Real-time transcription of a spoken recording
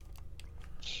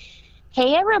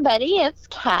Hey everybody, it's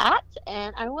Kat,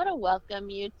 and I want to welcome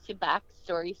you to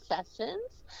Backstory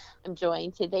Sessions. I'm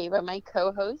joined today by my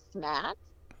co-host Matt,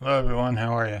 Hello, everyone.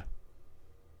 How are you?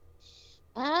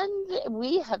 and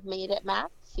we have made it,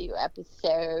 Matt, to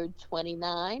episode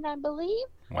 29, I believe.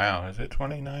 Wow, is it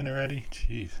 29 already?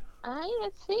 Jeez, I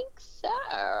think so.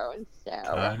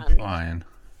 time flying.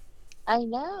 I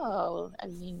know.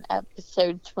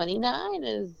 Episode 29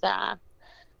 is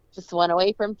just one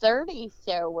away from 30,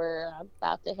 so we're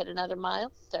about to hit another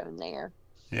milestone there.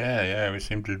 Yeah, we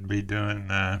seem to be doing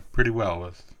pretty well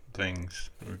with things.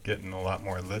 We're getting a lot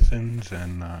more listens,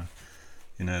 and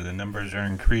the numbers are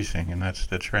increasing, and that's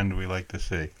the trend we like to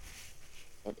see.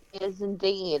 It is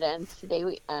indeed, and today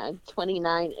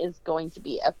 29 is going to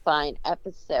be a fine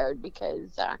episode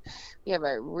because we have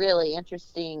a really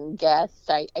interesting guest.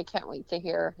 I can't wait to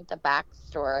hear the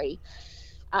backstory.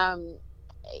 Um,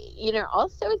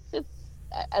 also it's just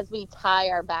as we tie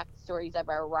our backstories of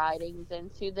our writings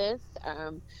into this,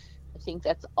 I think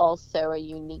that's also a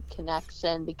unique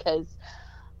connection because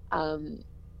um,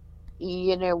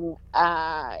 you know,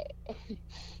 uh,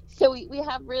 so we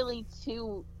have really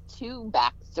two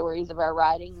backstories of our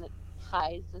writing that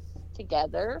ties us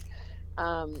together.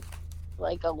 Um,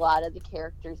 like a lot of the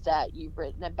characters that you've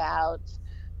written about,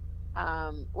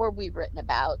 or we've written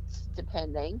about,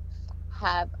 depending,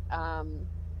 have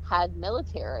had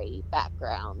military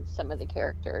backgrounds. Some of the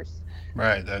characters,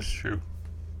 Right, that's true.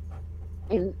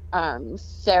 and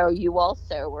so you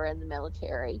also were in the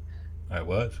military. I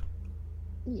was.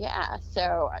 Yeah.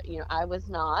 So I was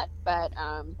not, but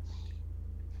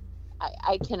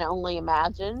I can only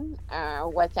imagine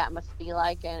what that must be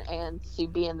like, and to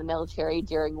be in the military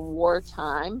during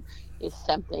wartime is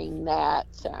something that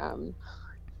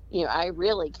I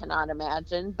really cannot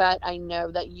imagine. But I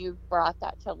know that you've brought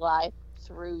that to life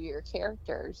through your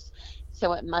characters,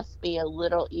 so it must be a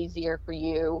little easier for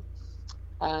you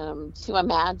to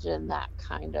imagine that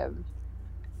kind of.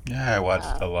 Yeah, I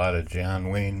watched Uh, a lot of John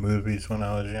Wayne movies when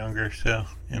I was younger, so.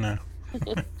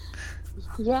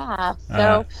 yeah.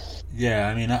 Uh, So yeah,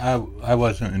 I mean, I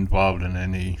wasn't involved in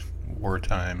any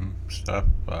wartime stuff.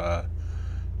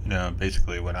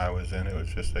 Basically when I was in, it was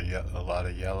just a lot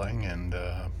of yelling and,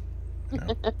 you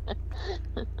know,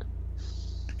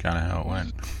 kind of how it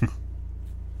went.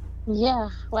 yeah.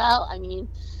 Well,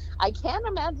 I can't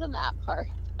imagine that part.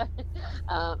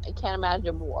 I can't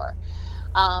imagine war.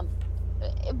 Um,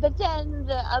 but then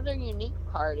the other unique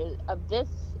part of this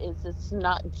is it's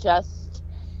not just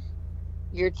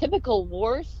your typical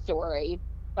war story,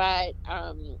 but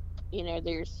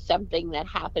there's something that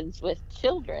happens with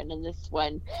children in this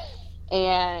one,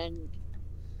 and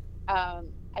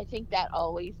I think that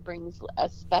always brings a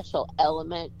special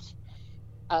element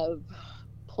of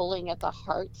pulling at the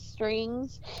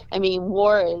heartstrings. I mean,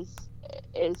 war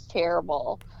is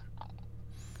terrible.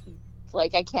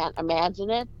 Like I can't imagine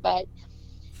it, but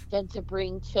then to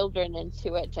bring children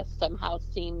into it just somehow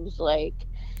seems like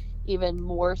even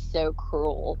more so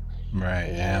cruel.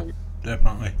 Right, yeah, And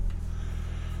definitely.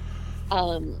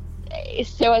 um,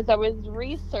 so as I was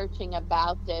researching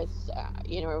about this, I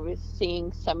was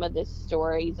seeing some of the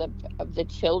stories of the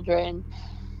children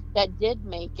that did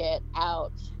make it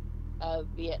out of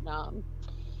Vietnam,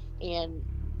 and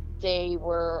they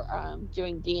were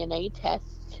doing DNA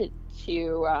tests to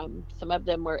some of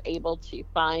them were able to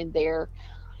find their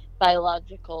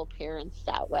biological parents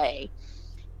that way,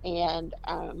 and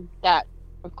that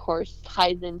of course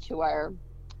ties into our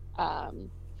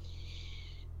um,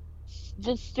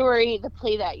 the story, the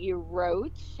play that you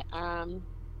wrote, um,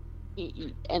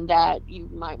 and that you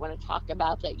might want to talk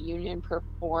about that Union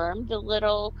performed a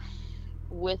little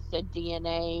with the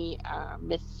DNA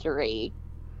mystery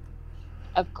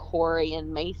of Corey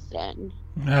and Mason.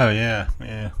 Oh yeah,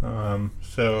 yeah.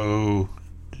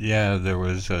 Yeah, there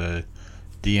was a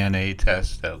DNA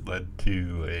test that led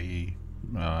to a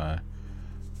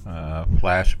uh,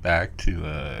 flashback to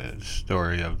a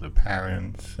story of the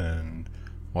parents and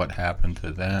what happened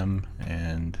to them,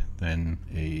 and then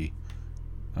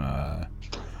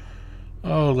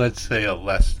uh, let's say a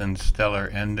less than stellar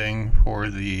ending for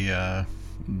the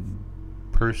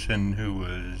person who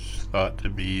was thought to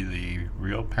be the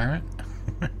real parent.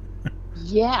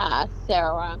 Yeah, so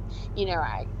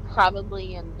I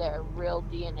probably in the real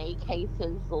DNA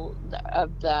cases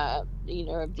of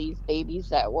of these babies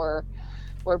that were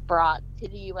brought to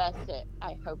the U.S.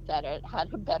 I hope that it had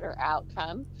a better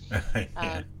outcome. Yeah.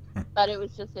 Um, but it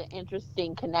was just an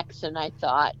interesting connection, I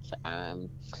thought,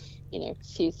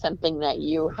 to something that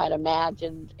you had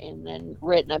imagined and then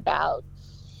written about.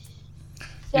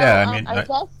 So Yeah, I mean, I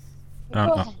guess uh,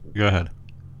 go uh, ahead. go ahead.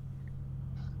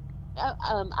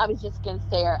 I was just going to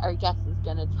say our guest is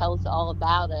going to tell us all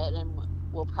about it, and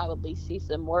we'll probably see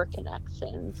some more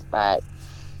connections. But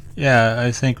Yeah,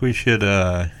 I think we should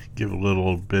give a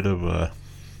little bit of a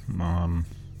um,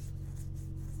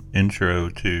 intro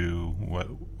to what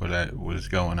was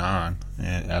going on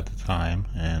at the time,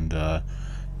 and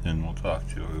then we'll talk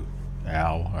to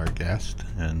Al, our guest,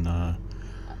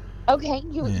 okay,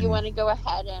 you and want to go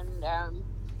ahead and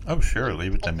oh, sure,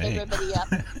 leave it to catch me. everybody up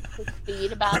to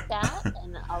speed about that,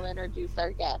 and I'll introduce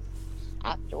our guest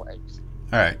afterwards.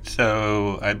 All right,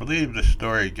 so I believe the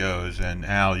story goes, and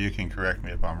Al, you can correct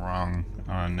me if I'm wrong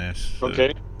on this.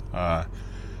 Okay. Uh,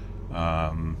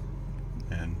 um,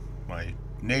 and my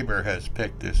neighbor has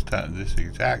picked this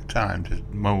exact time to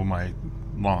mow my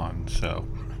lawn, so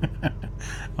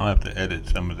I'll have to edit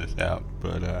some of this out.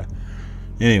 But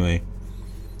anyway,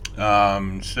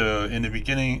 so in the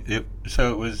beginning, it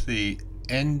was the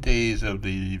end days of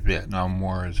the Vietnam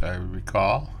War, as I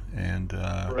recall, and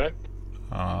Correct.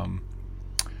 um,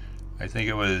 I think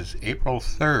it was April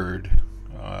 3rd.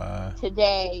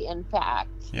 Today, in fact.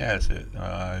 Yes,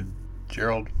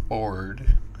 Gerald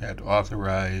Ford had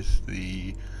authorized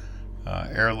the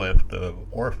airlift of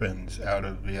orphans out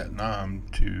of Vietnam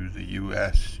to the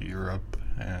U.S., Europe,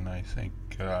 and I think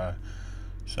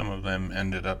some of them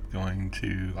ended up going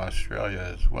to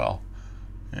Australia as well.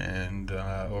 And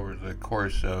over the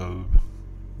course of,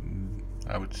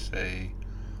 I would say,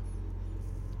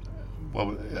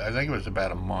 well, I think it was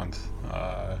about a month.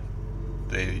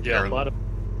 They Yeah,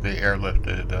 they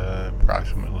airlifted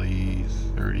approximately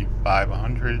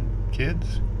 3,500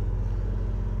 kids.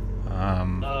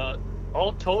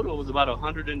 all total was about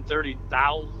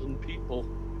 130,000 people.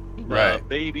 Right.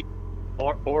 Babies,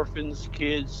 orphans,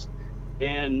 kids,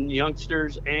 and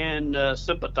youngsters and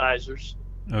sympathizers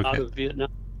out Okay. of Vietnam.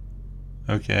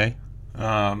 Okay.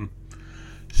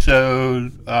 So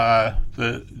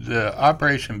the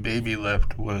Operation Baby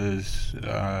Lift was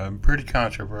pretty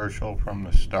controversial from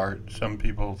the start. Some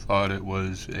people thought it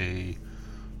was a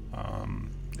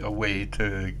way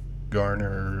to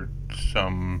garner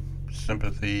some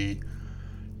sympathy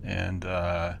and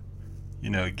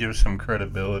give some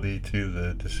credibility to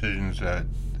the decisions that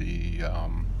the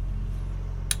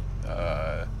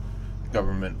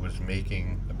government was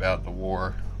making about the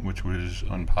war, which was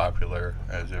unpopular,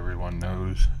 as everyone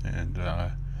knows. And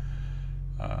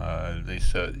they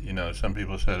said, some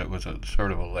people said it was a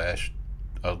sort of a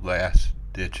last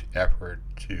ditch effort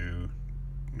to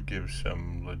give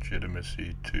some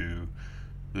legitimacy to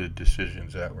the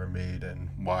decisions that were made and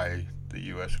why the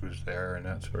U.S. was there and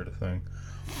that sort of thing.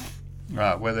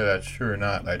 Whether that's true or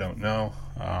not, I don't know.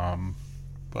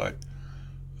 But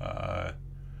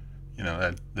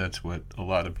that's what a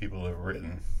lot of people have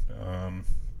written.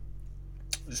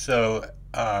 So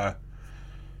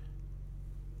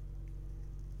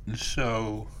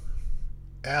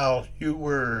Al, you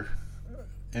were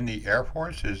in the Air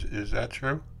Force. Is that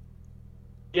true?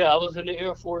 Yeah, I was in the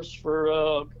Air Force for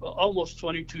almost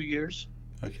 22 years,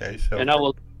 Okay. So and I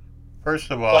was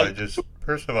first of all, I just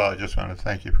want to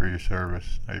thank you for your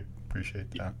service. I appreciate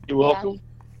that. you're welcome.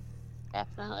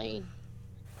 Definitely.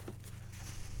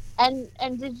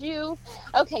 And did you?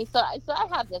 Okay, so I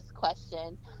have this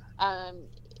question. Um,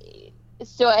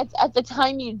 so at the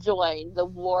time you joined, the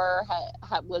war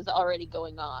was already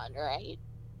going on, right?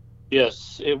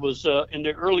 Yes, it was in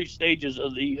the early stages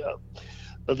of the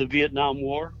Vietnam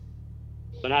War.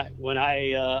 When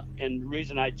I and the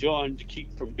reason I joined to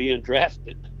keep from being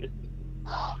drafted.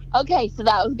 Okay, so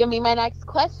that was gonna be my next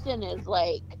question. Is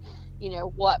like,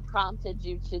 what prompted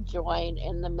you to join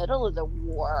in the middle of the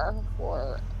war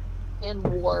or in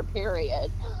war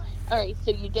period? All right,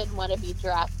 so you didn't want to be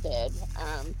drafted,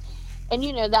 and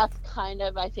that's kind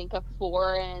of, I think, a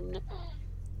foreign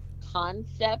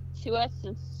concept to us,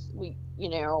 since we,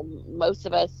 most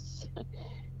of us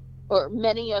or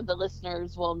many of the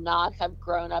listeners will not have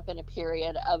grown up in a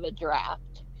period of a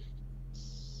draft.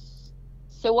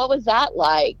 So what was that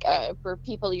like for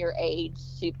people your age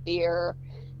to fear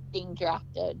being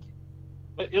drafted?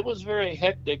 It was very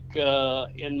hectic.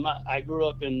 I grew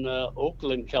up in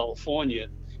Oakland, California,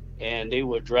 and they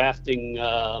were drafting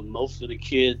most of the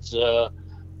kids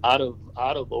out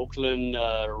of Oakland.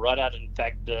 Right out. In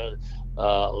fact, a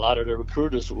lot of the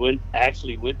recruiters went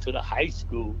to the high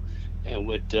school and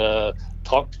would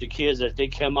talk to the kids as they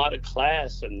came out of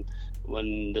class, and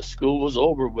when the school was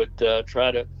over, would try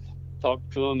to talk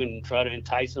to them and try to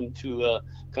entice them to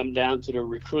come down to the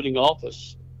recruiting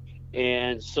office.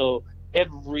 And so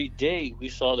every day we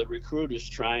saw the recruiters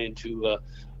trying to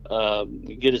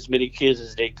get as many kids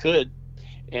as they could.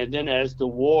 And then as the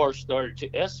war started to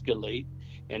escalate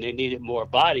and they needed more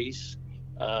bodies,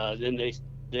 Then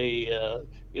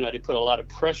they put a lot of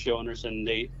pressure on us, and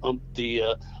they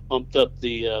umped up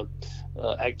the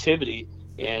activity.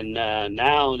 And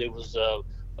now there was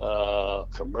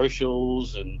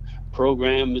commercials and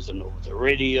programs and over the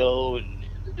radio and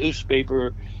the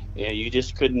newspaper, and you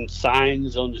just couldn't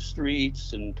signs on the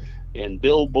streets and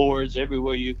billboards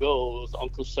everywhere you go.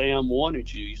 Uncle Sam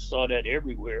wanted you. You saw that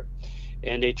everywhere,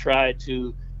 and they tried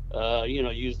to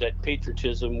use that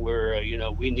patriotism where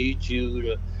we need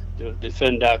you to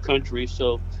defend our country.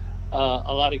 So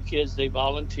a lot of kids, they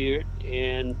volunteered,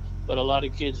 but a lot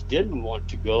of kids didn't want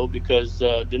to go because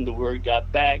then the word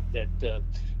got back that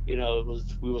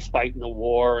we was fighting a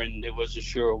war and they wasn't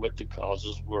sure what the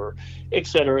causes were, et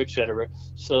cetera, et cetera.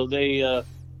 So they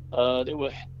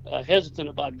were hesitant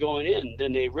about going in.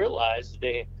 Then they realized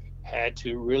they had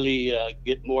to really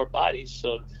get more bodies.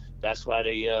 So that's why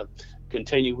they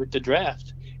continue with the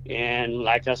draft. And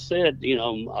like I said, a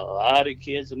lot of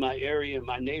kids in my area, in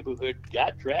my neighborhood,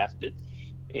 got drafted.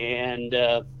 And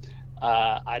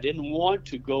I didn't want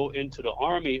to go into the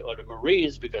Army or the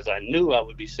Marines because I knew I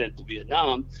would be sent to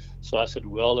Vietnam. So I said,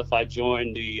 well, if I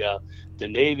joined the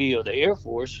Navy or the Air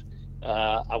Force,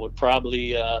 I would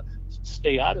probably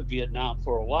stay out of Vietnam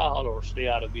for a while or stay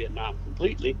out of Vietnam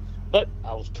completely. But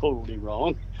I was totally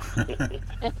wrong.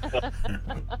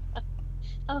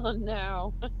 Oh,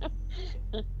 no.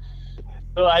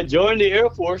 So I joined the Air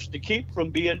Force to keep from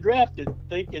being drafted,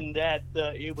 thinking that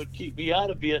it would keep me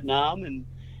out of Vietnam. And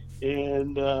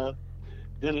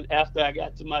then after I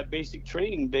got to my basic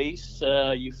training base,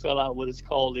 you fill out what is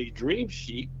called a dream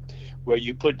sheet, where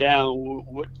you put down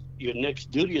what your next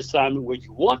duty assignment, where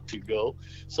you want to go.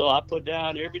 So I put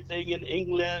down everything in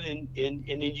England and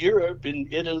in Europe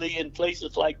and Italy and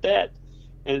places like that.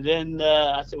 And then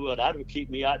I said, well, that would keep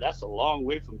me out. That's a long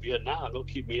way from Vietnam. It'll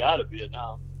keep me out of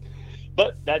Vietnam.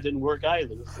 But that didn't work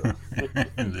either. So.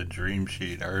 The dream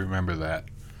sheet, I remember that.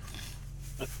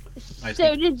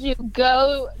 So did you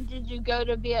go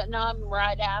to Vietnam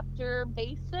right after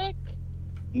basic?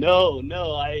 No.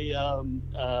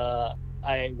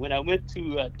 I when I went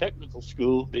to technical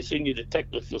school, they sent you to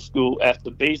technical school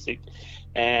after basic,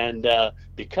 and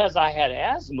because I had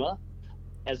asthma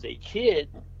as a kid,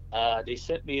 they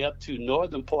sent me up to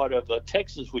northern part of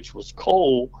Texas, which was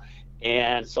cold.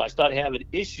 And so I started having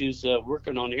issues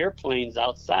working on airplanes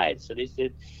outside. So they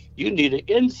said, you need an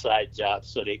inside job.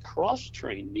 So they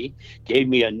cross-trained me, gave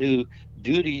me a new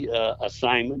duty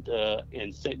assignment,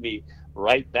 and sent me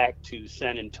right back to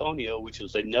San Antonio, which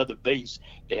was another base.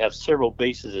 They have several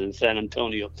bases in San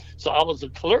Antonio. So I was a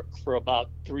clerk for about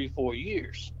 3-4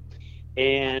 years.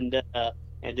 And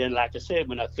then, like I said,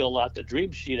 when I filled out the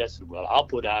dream sheet, I said, well, I'll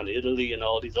put down Italy and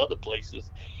all these other places.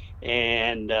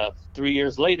 And 3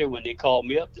 years later, when they called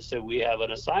me up to say we have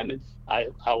an assignment, I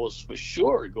was for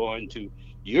sure going to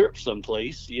Europe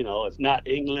someplace, if not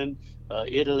England,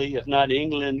 Italy, if not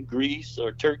England, Greece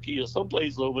or Turkey or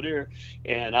someplace over there.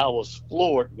 And I was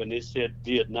floored when they said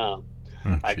Vietnam.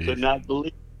 Oh, I could not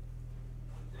believe.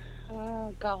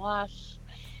 Oh, gosh.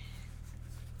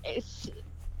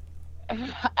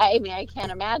 I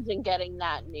can't imagine getting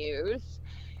that news.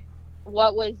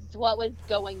 What was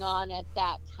going on at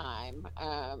that time?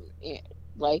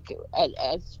 Like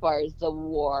as far as the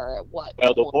war, Well,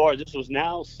 the war. This was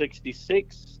now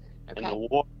 1966, okay. And the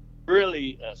war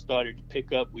really started to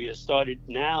pick up. We had started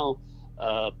now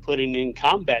putting in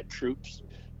combat troops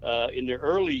in the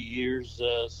early years,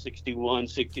 61,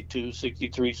 62,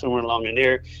 63, somewhere along in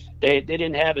there. They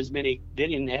didn't have as many. They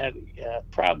didn't have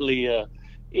probably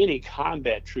any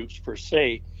combat troops per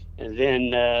se. And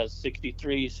then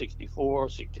 63, 64,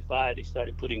 65, they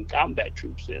started putting combat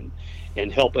troops in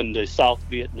and helping the South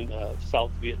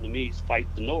Vietnamese fight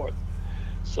the North.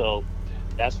 So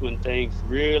that's when things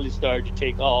really started to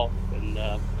take off. And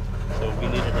so we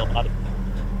needed a lot of,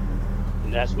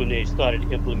 and that's when they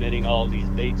started implementing all these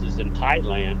bases in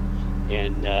Thailand.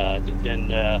 And then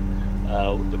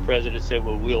the president said,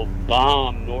 well, we'll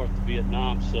bomb North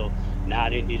Vietnam. So now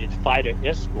they needed fighter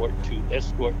escort to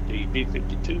escort the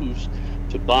B-52s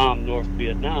to bomb North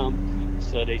Vietnam.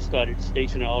 So they started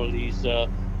stationing all of these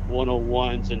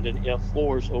 101s and then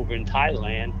F-4s over in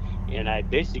Thailand. And I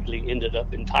basically ended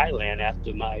up in Thailand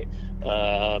after my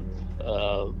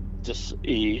just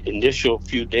the initial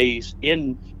few days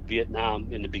in Vietnam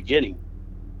in the beginning.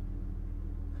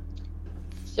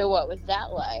 So what was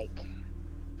that like?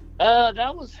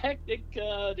 That was hectic.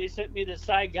 They sent me to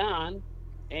Saigon.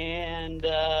 And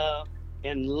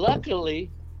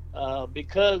luckily,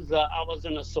 because I was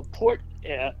in a support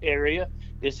area,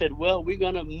 they said, well, we're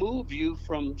going to move you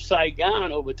from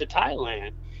Saigon over to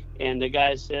Thailand. And the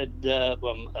guy said,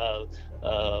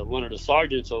 one of the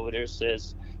sergeants over there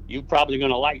says, "You're probably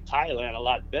going to like Thailand a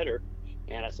lot better."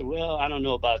 And I said, "Well, I don't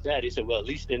know about that." He said, "Well, at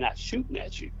least they're not shooting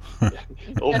at you.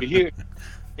 Over here,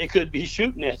 they could be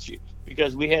shooting at you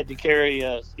because we had to carry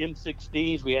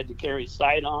M16s, we had to carry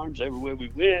sidearms everywhere we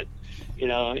went,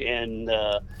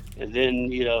 and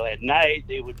then at night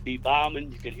they would be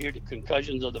bombing. You could hear the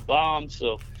concussions of the bombs.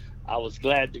 So I was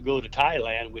glad to go to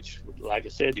Thailand, which, like I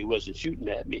said, he wasn't shooting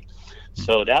at me.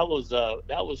 So that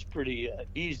was pretty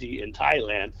easy in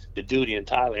Thailand. The duty in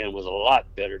Thailand was a lot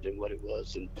better than what it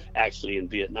was in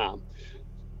Vietnam.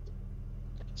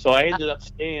 So I ended up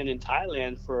staying in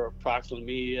Thailand for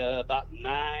approximately about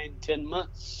 9, 10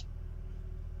 months.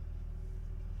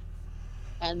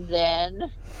 And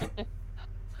then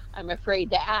I'm afraid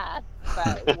to ask,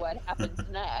 but what happens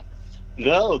next?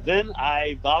 No, then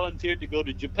I volunteered to go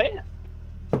to Japan,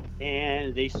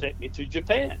 and they sent me to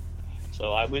Japan.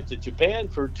 So I went to Japan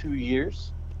for 2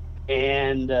 years,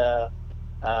 and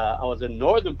I was in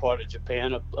northern part of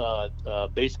Japan, a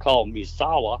base called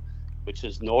Misawa, which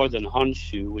is northern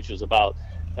Honshu, which is about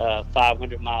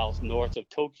 500 miles north of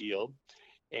Tokyo.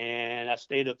 And I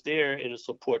stayed up there in a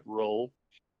support role,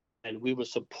 and we were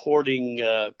supporting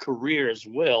Korea as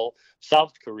well,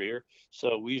 South Korea.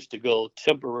 So we used to go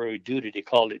temporary duty. They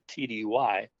called it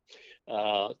TDY,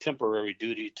 temporary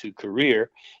duty to Korea.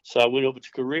 So I went over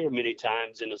to Korea many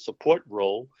times in a support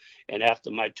role. And after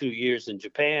my 2 years in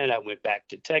Japan, I went back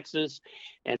to Texas.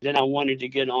 And then I wanted to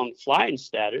get on flying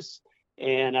status,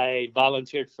 and I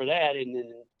volunteered for that. And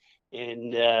then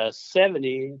in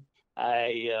 70,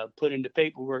 I put in the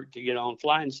paperwork to get on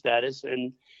flying status,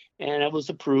 and I was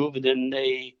approved. And then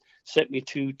they sent me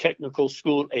to technical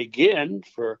school again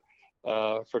for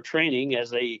training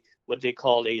as a what they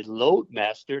call a load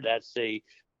master. That's a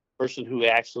person who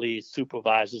actually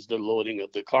supervises the loading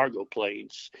of the cargo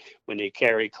planes when they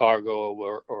carry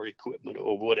cargo or equipment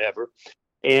or whatever.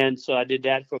 And so I did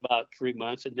that for about 3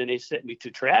 months, and then they sent me to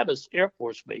Travis Air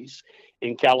Force Base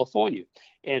in California,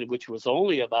 and which was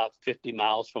only about 50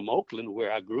 miles from Oakland,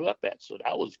 where I grew up at. So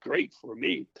that was great for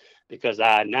me because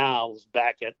I now was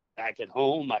back at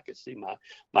home. I could see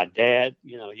my dad.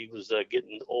 He was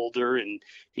getting older, and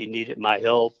he needed my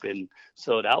help, and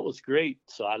so that was great.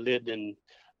 So I lived in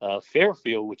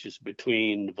Fairfield, which is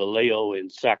between Vallejo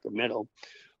and Sacramento,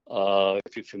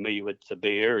 if you're familiar with the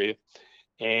Bay Area.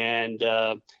 And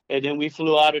then we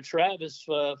flew out of Travis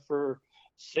for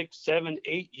 6, 7,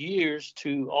 8 years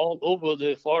to all over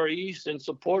the Far East in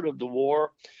support of the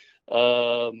war.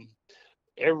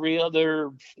 Every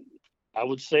other, I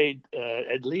would say,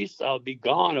 at least I'll be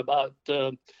gone about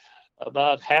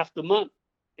half the month,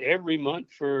 every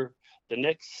month for the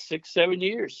next 6, 7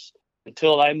 years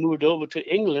until I moved over to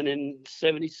England in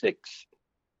 '76.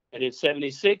 And in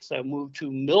 '76, I moved to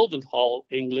Mildenhall,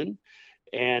 England,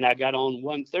 and I got on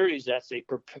 130s. That's a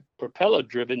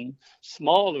propeller-driven,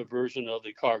 smaller version of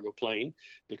the cargo plane,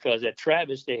 because at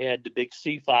Travis they had the big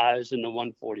C5s and the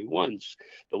 141s.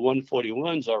 The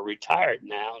 141s are retired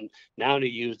now, and now they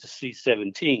use the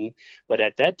C-17. But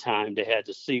at that time they had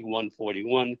the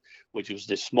C-141, which was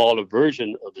the smaller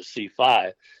version of the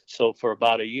C5. So for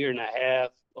about a year and a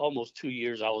half, almost 2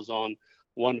 years, I was on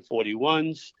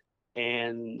 141s,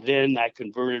 and then I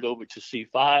converted over to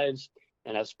C5s.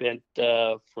 And I spent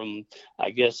from, I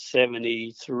guess,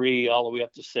 73 all the way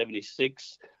up to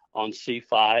 76 on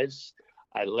C5s.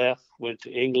 I left, went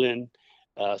to England,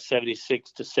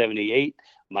 76 to 78.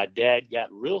 My dad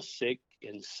got real sick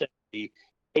in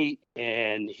 78,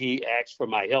 and he asked for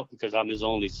my help because I'm his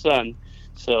only son.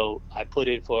 So I put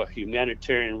in for a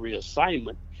humanitarian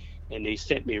reassignment, and they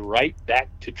sent me right back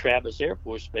to Travis Air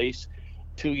Force Base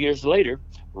 2 years later,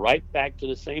 right back to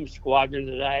the same squadron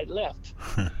that I had left.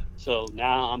 So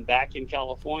now I'm back in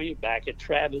California, back at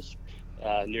Travis,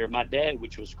 near my dad,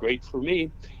 which was great for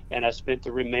me. And I spent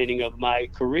the remaining of my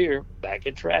career back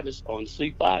at Travis on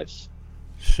C5s.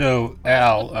 So,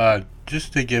 Al,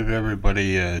 just to give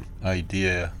everybody an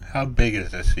idea, how big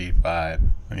is a C5?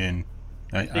 I mean,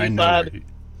 I know. C5 is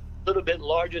a little bit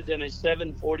larger than a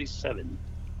 747.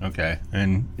 Okay,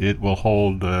 and it will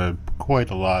hold quite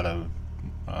a lot of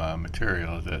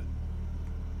material, is it?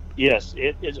 Yes,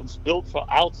 it was built for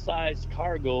outsized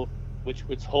cargo, which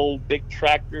would hold big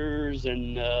tractors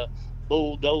and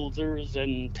bulldozers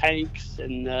and tanks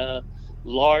and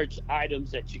large items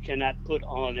that you cannot put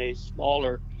on a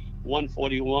smaller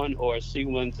 141 or a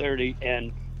C-130.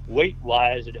 And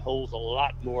weight-wise, it holds a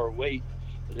lot more weight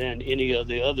than any of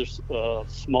the other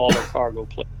smaller cargo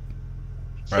planes.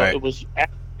 So It was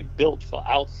actually built for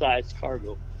outsized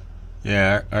cargo.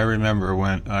 Yeah, I remember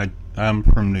when I I'm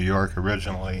from New York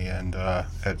originally, and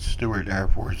at Stewart Air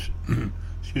Force,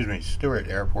 excuse me, Stewart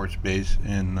Air Force Base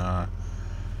in uh,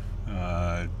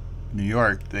 New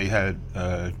York, they had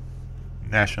a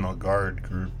National Guard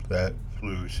group that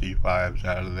flew C-5s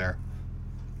out of there,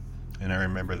 and I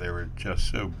remember they were just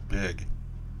so big.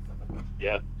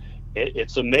 Yeah,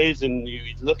 it's amazing. You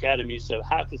look at them, you say,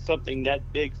 how could something that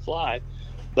big fly?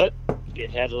 But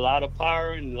it had a lot of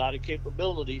power and a lot of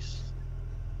capabilities.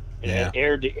 It had Yeah,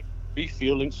 air to air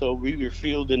refueling, so we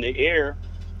refueled in the air.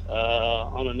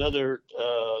 On another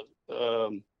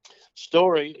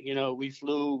story,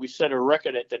 we set a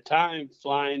record at the time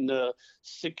flying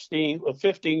 16 or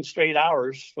 15 straight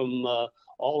hours from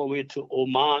all the way to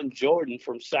Oman, Jordan,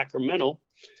 from Sacramento,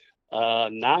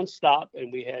 nonstop,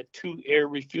 and we had 2 air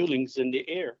refuelings in the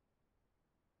air.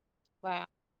 Wow.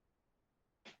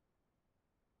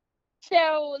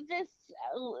 So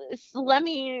let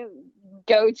me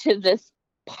go to this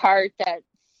part that's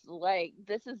like,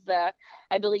 this is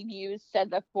I believe you said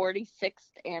the 46th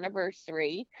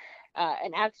anniversary,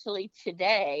 and actually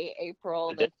today,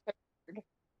 April the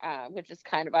 3rd, which is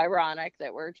kind of ironic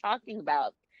that we're talking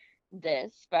about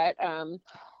this, but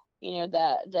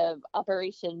the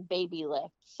Operation Baby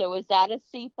Lift. So is that a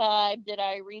C5? Did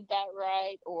I read that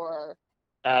right? Or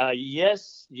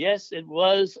Yes, yes, it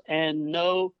was, and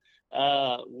no.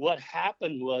 What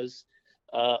happened was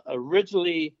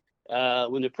originally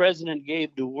when the president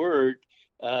gave the word,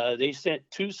 they sent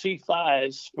 2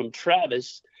 C-5s from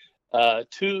Travis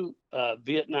to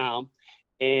Vietnam,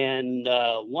 and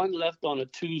one left on a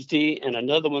Tuesday and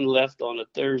another one left on a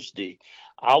Thursday.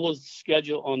 I was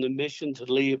scheduled on the mission to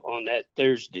leave on that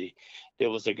Thursday.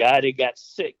 There was a guy that got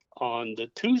sick on the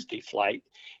Tuesday flight,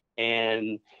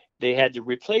 and they had to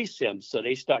replace him. So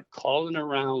they start calling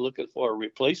around looking for a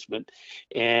replacement.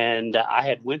 And I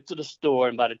had went to the store,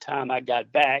 and by the time I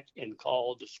got back and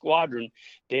called the squadron,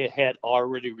 they had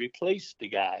already replaced the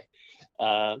guy.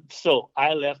 So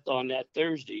I left on that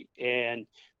Thursday. And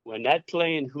when that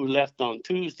plane who left on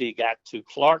Tuesday got to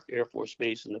Clark Air Force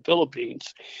Base in the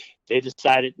Philippines, they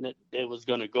decided that they was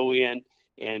going to go in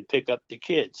and pick up the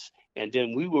kids. And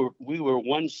then we were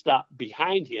one stop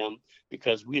behind him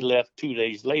because we left 2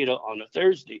 days later on a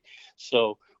Thursday.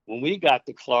 So when we got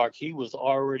to Clark, he was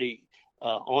already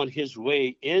on his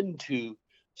way into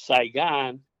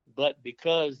Saigon. But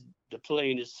because the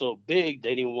plane is so big,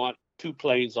 they didn't want 2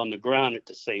 planes on the ground at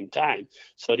the same time.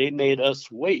 So they made us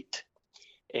wait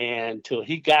until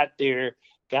he got there,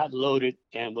 got loaded,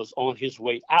 and was on his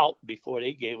way out before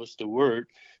they gave us the word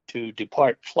to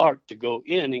depart Clark to go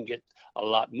in and get a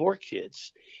lot more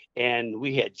kids. And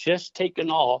we had just taken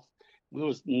off. We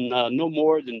was no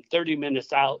more than 30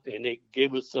 minutes out, and they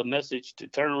gave us a message to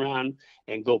turn around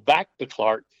and go back to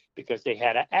Clark because they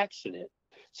had an accident.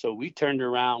 So we turned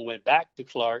around, went back to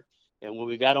Clark, and when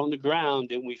we got on the ground,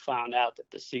 then we found out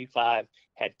that the C-5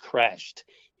 had crashed.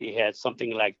 He had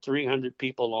something like 300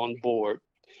 people on board,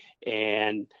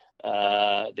 and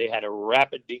they had a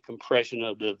rapid decompression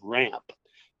of the ramp,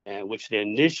 and which they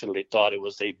initially thought it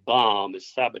was a bomb, a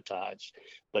sabotage,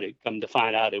 but it come to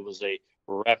find out it was a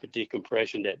rapid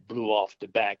decompression that blew off the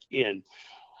back end.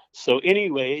 So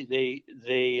anyway,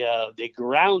 they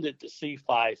grounded the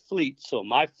C-5 fleet. So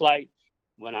my flight,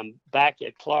 when I'm back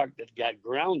at Clark, that got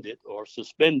grounded or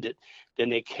suspended, then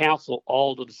they canceled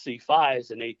all of the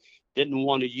C-5s, and they didn't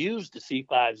want to use the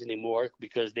C-5s anymore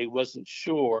because they wasn't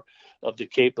sure of the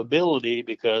capability,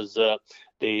 because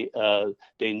they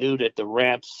knew that the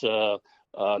ramps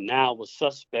now was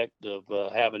suspect of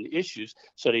having issues.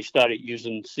 So they started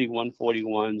using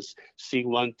C-141s,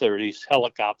 C-130s,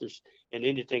 helicopters, and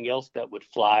anything else that would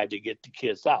fly to get the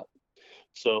kids out.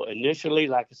 So initially,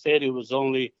 like I said, it was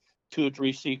only 2 or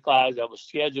 3 C-5s that was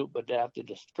scheduled, but after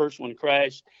the first one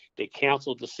crashed, they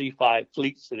canceled the C-5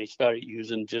 fleets and they started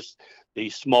using just the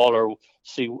smaller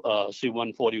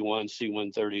C-141,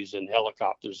 C-130s, and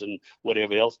helicopters and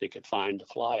whatever else they could find to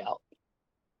fly out.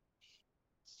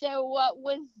 so what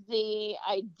was the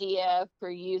idea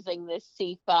for using this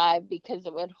C5? Because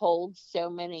it would hold so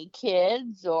many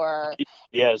kids, or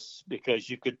Yes, because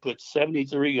you could put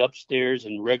 73 upstairs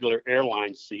in regular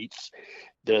airline seats.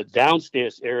 The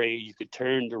downstairs area, you could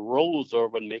turn the rolls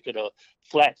over and make it a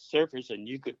flat surface, and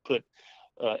you could put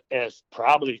as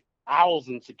probably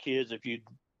thousands of kids if you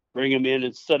bring them in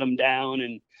and set them down,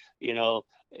 and you know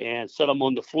and set them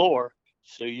on the floor,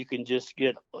 so you can just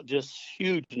get just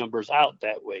huge numbers out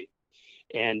that way.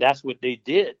 And that's what they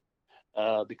did,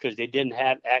 because they didn't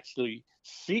have actually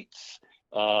seats.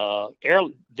 Air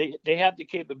they have the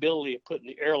capability of putting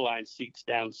the airline seats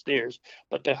downstairs,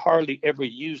 but they hardly ever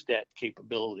use that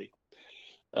capability.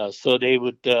 So they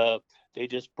would They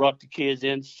just brought the kids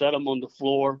in, set them on the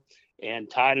floor, and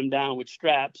tied them down with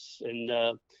straps, and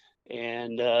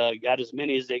got as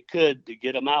many as they could to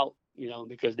get them out.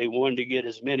 Because they wanted to get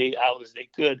as many out as they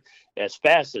could, as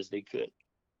fast as they could.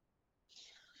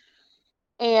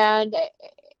 And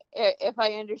if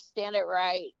I understand it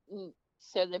right,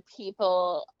 so the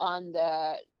people on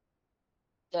the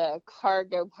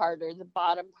cargo part, or the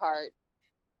bottom part,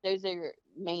 those are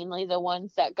mainly the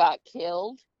ones that got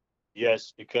killed?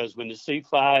 Yes, because when the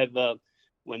C5,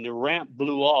 when the ramp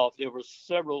blew off, there was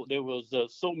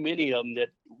so many of them that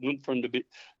went from the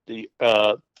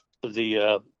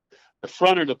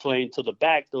front of the plane to the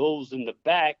back. Those in the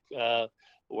back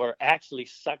were actually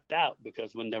sucked out,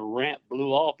 because when the ramp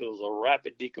blew off, it was a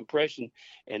rapid decompression,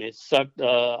 and it sucked,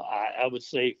 I would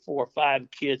say, 4 or 5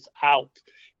 kids out,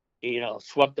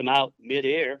 swept them out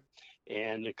midair.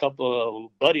 And a couple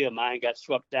of buddy of mine got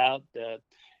swept out,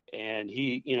 and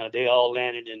they all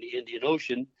landed in the Indian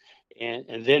Ocean.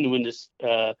 And then when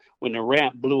the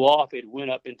ramp blew off, it went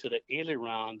up into the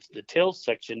ailerons, the tail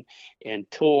section,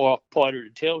 and tore off part of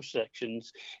the tail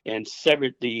sections and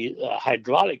severed the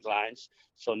hydraulic lines.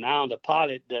 So now the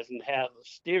pilot doesn't have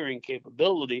steering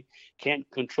capability, can't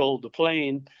control the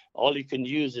plane. All he can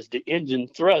use is the engine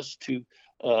thrust to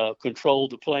control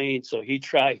the plane. So he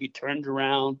turned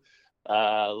around,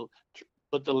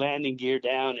 put the landing gear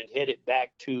down, and headed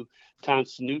back to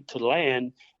Tonsanute to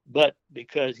land. But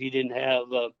because he didn't have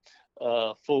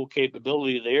full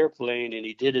capability of the airplane, and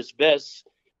he did his best,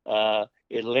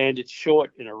 it landed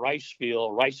short in a rice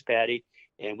paddy.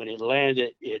 And when it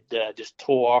landed, it just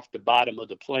tore off the bottom of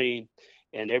the plane.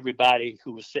 And everybody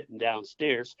who was sitting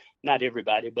downstairs, not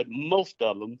everybody, but most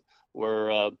of them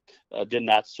did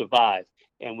not survive.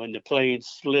 And when the plane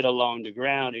slid along the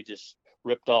ground, it just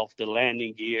ripped off the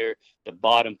landing gear, the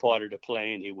bottom part of the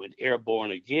plane. It went airborne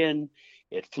again.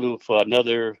 It flew for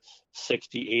another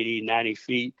 60, 80, 90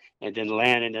 feet, and then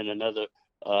landed in another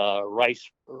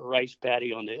rice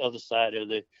paddy on the other side of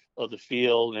the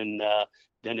field. And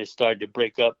then it started to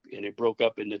break up, and it broke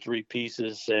up into 3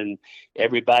 pieces. And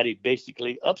everybody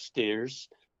basically upstairs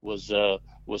was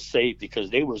saved,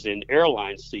 because they was in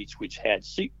airline seats, which had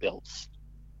seat belts.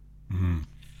 Mm-hmm.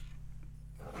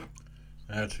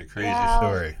 That's a crazy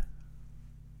story.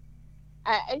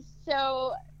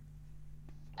 So,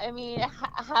 I mean,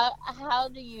 how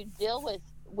do you deal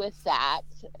with that,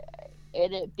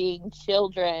 and it being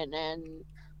children and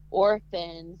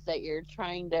orphans that you're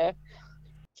trying to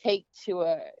take to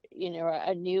a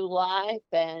new life,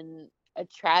 and a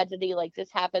tragedy like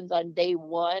this happens on day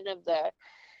one of the,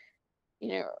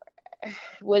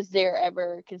 was there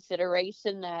ever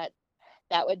consideration that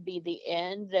would be the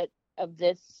end of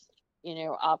this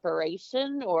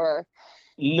operation? Or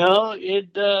no,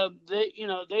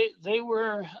 they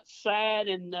were sad,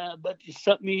 and but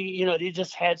something, they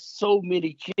just had so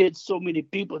many kids, so many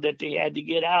people that they had to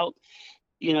get out.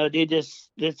 They just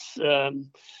this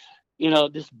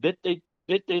bit they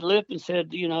lip and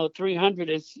said, 300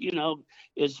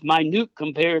 is minute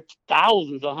compared to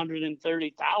thousands,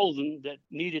 130,000 that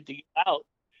needed to get out.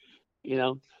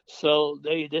 So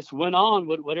they just went on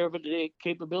with whatever the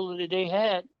capability they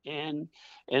had, and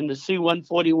the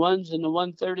C-141s and the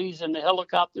 130s and the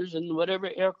helicopters and whatever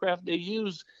aircraft they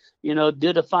used,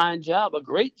 did a fine job, a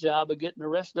great job of getting the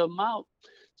rest of them out.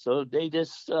 So they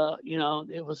just,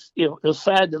 it was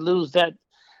sad to lose that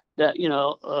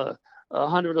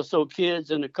 100 or so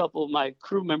kids and a couple of my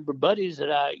crew member buddies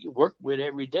that I worked with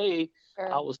every day.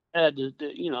 Sure. I was sad to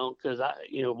because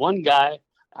one guy,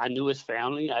 I knew his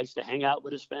family. I used to hang out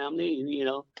with his family,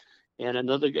 and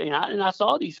another guy, and I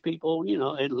saw these people,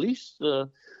 at least 2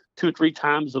 or 3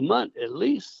 times a month, at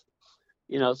least,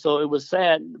 so it was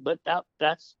sad, but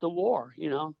that's the war,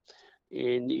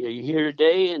 and you're here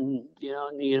today, and,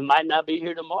 you might not be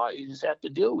here tomorrow. You just have to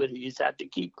deal with it. You just have to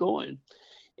keep going,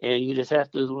 and you just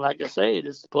have to, like I say,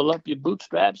 just pull up your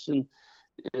bootstraps and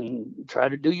try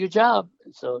to do your job.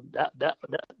 So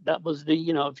that was the,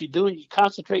 if you're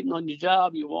concentrating on your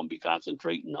job, you won't be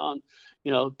concentrating on,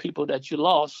 people that you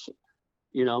lost,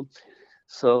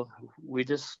 so we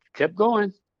just kept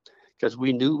going, because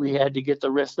we knew we had to get the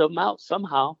rest of them out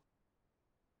somehow.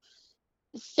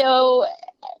 So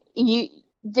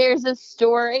there's a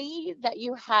story that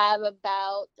you have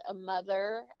about a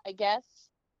mother, I guess.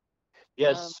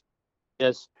 Yes.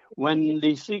 When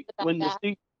the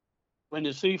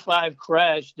C5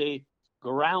 crashed, they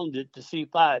grounded the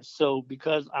C5. So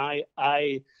because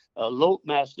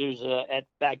loadmasters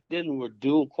back then were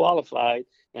dual qualified,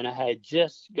 and I had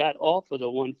just got off of the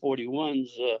 141s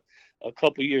a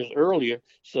couple years earlier,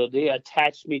 so they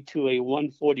attached me to a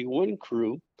 141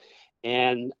 crew,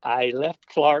 And I left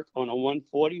Clark on a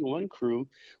 141 crew,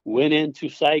 went into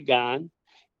Saigon,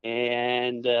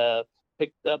 and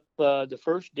picked up the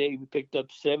first day. We picked up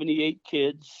 78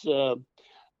 kids.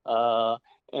 Uh,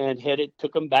 and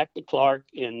took them back to Clark,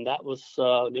 and that was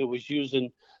it was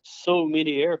using so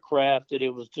many aircraft that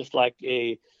it was just like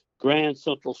a Grand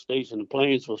Central Station. The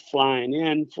planes was flying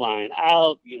in, flying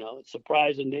out. It's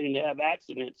surprising they didn't have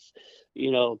accidents.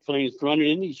 Planes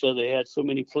running into each other. They had so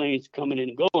many planes coming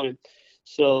and going.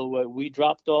 So we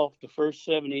dropped off the first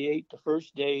 78 the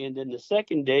first day, and then the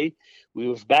second day we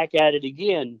was back at it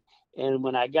again. And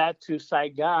when I got to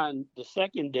Saigon the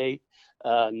second day,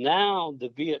 now the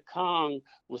Viet Cong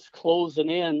was closing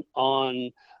in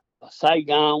on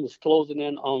Saigon, was closing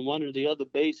in on one of the other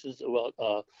bases.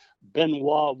 Well, Ben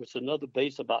Hoa was another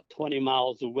base about 20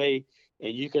 miles away,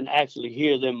 and you can actually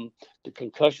hear them, the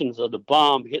concussions of the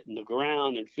bomb hitting the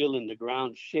ground and feeling the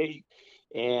ground shake.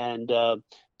 And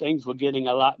things were getting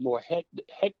a lot more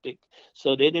hectic.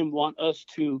 So they didn't want us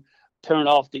to turn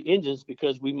off the engines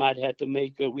because we might have to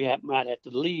might have to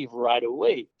leave right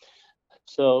away.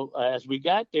 So as we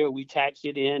got there, we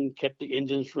taxied in, kept the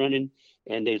engines running,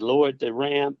 and they lowered the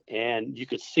ramp, and you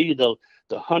could see the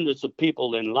hundreds of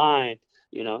people in line,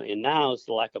 and now it's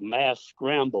like a mass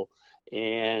scramble,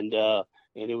 and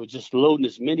it was just loading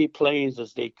as many planes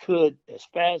as they could, as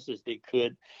fast as they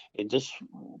could, and just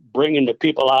bringing the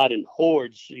people out in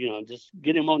hordes, just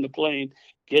get them on the plane,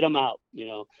 get them out,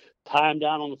 tie them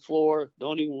down on the floor.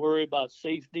 Don't even worry about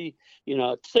safety.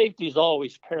 Safety is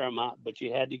always paramount, but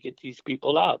you had to get these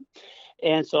people out.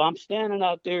 And so I'm standing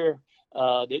out there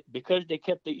because they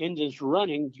kept the engines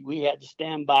running. We had to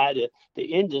stand by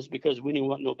the engines because we didn't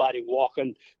want nobody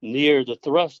walking near the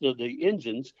thrust of the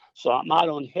engines. So I'm out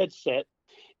on headset,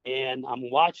 and I'm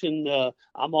watching.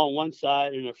 I'm on one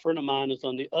side, and a friend of mine is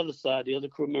on the other side. The other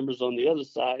crew members on the other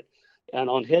side, and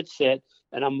on headset,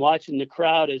 and I'm watching the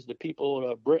crowd as the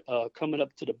people are coming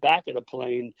up to the back of the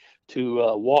plane to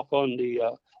walk on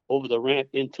the over the ramp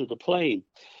into the plane.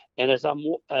 And as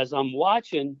I'm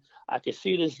watching, I can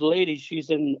see this lady.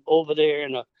 She's over there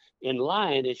in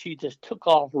line, and she just took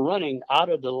off running out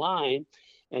of the line,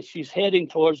 and she's heading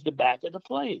towards the back of the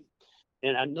plane.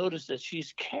 And I noticed that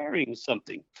she's carrying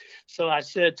something. So I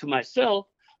said to myself,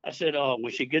 oh,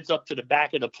 when she gets up to the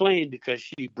back of the plane because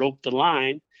she broke the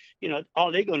line,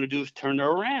 all they're going to do is turn her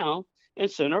around and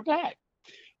send her back.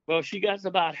 Well, she got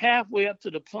about halfway up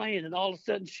to the plane, and all of a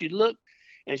sudden she looked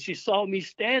and she saw me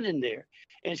standing there.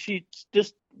 And she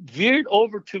just veered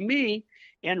over to me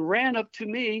and ran up to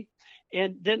me.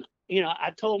 And then,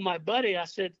 I told my buddy, I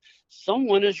said,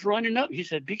 someone is running up. He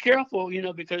said, be careful,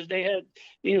 because they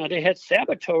had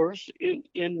saboteurs you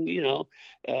didn't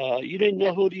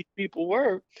know who these people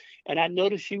were. And I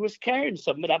noticed she was carrying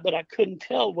something, but I couldn't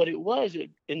tell what it was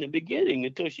in the beginning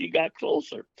until she got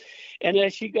closer. And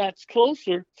as she got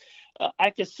closer,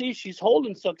 I could see she's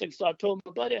holding something. So I told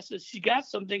my buddy, I said, she got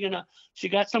something she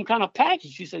got some kind of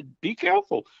package. She said, be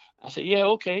careful. I said, yeah,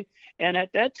 okay. And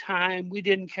at that time, we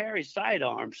didn't carry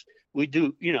sidearms. We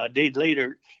do, they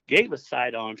later gave us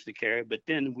sidearms to carry, but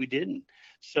then we didn't.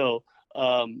 So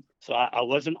I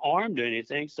wasn't armed or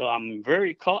anything. So I'm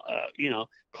very,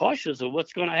 cautious of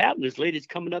what's going to happen. This lady's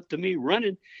coming up to me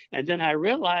running. And then I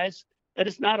realized that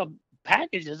it's not a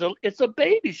package. It's a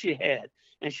baby she had.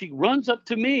 And she runs up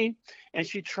to me and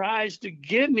she tries to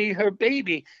give me her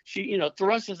baby. She,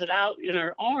 thrusts it out in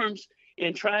her arms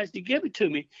and tries to give it to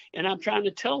me. And I'm trying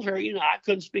to tell her, I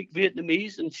couldn't speak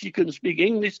Vietnamese and she couldn't speak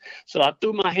English. So I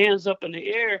threw my hands up in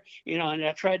the air, and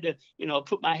I tried to,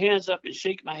 put my hands up and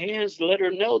shake my hands to let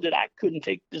her know that I couldn't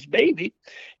take this baby,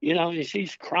 and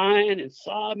she's crying and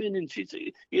sobbing and she's,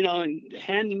 and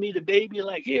handing me the baby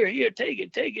like, here, take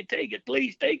it,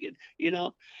 please take it,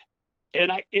 And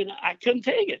I couldn't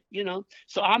take it,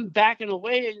 So I'm backing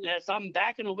away, and as I'm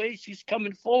backing away, she's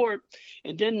coming forward,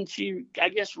 and then she, I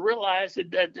guess, realized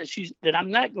that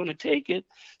I'm not going to take it,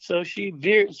 so she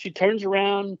turns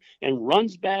around and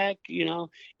runs back,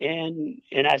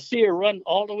 and I see her run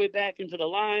all the way back into the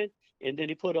line, and then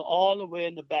he put her all the way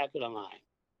in the back of the line.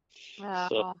 Wow.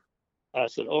 So I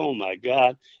said, "Oh my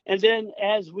God!" And then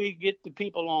as we get the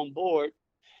people on board,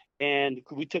 and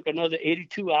we took another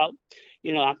 82 out.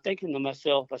 I'm thinking to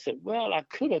myself, I said, well, I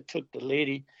could have took the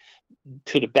lady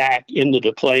to the back into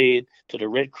the plane, to the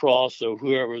Red Cross or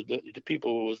whoever the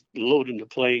people who was loading the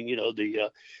plane,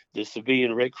 the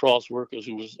civilian Red Cross workers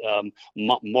who was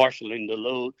marshaling the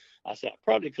load. I said, I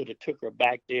probably could have took her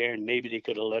back there and maybe they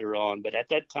could have let her on. But at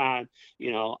that time,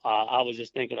 I was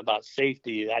just thinking about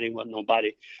safety. I didn't want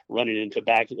nobody running into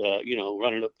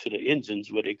running up to the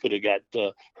engines where they could have got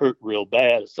hurt real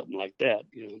bad or something like that,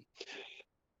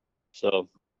 So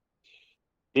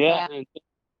Yeah, Yeah. and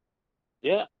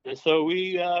yeah, and so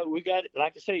we got,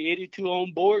 like I say, 82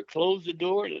 on board, closed the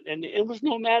door, and it was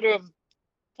no matter of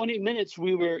 20 minutes.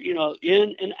 We were,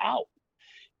 in and out.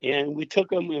 And we took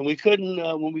them, and we couldn't.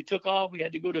 When we took off, we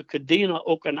had to go to Kadena,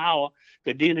 Okinawa.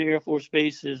 Kadena Air Force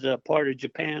Base is a part of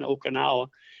Japan, Okinawa,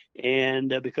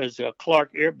 and because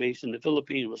Clark Air Base in the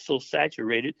Philippines was so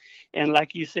saturated, and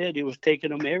like you said, it was taking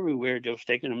them everywhere. They was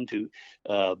taking them to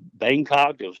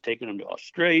Bangkok. They was taking them to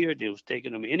Australia. They was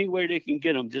taking them anywhere they can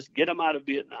get them. Just get them out of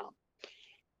Vietnam,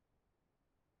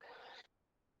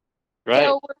 right?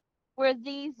 So were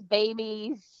these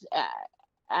babies?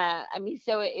 I mean,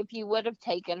 so if you would have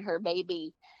taken her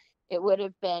baby, it would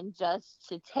have been just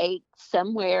to take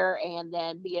somewhere and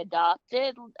then be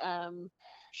adopted. So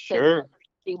Sure.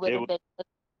 she would They have were, been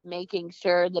making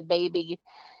sure the baby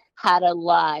had a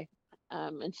life,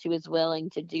 and she was willing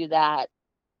to do that.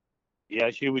 yeah,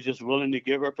 she was just willing to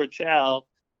give up her child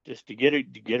just to get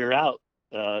her out,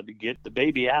 to get the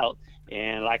baby out.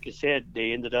 And like I said,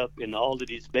 they ended up in all of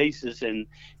these bases, and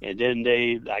then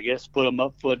they, I guess, put them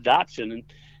up for adoption,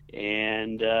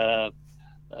 and I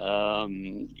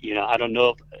don't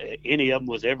know if any of them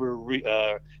was ever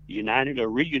united or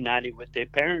reunited with their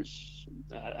parents.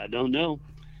 I don't know.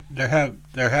 There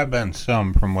have been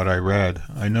some from what I read.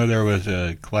 I know there was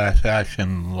a class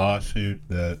action lawsuit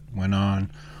that went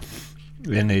on,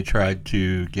 and they tried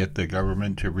to get the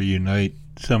government to reunite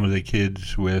some of the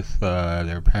kids with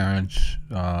their parents.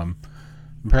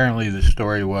 Apparently, the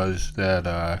story was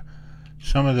that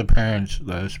some of the parents,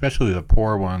 especially the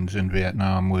poor ones in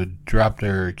Vietnam, would drop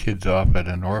their kids off at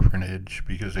an orphanage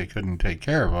because they couldn't take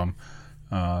care of them.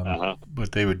 Uh-huh.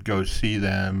 But they would go see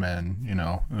them, and it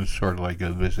was sort of like a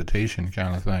visitation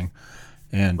kind of thing.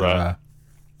 And Right.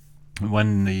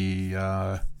 when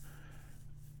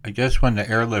I guess when the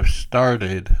airlift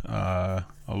started, a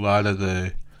lot of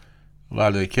the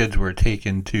kids were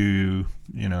taken to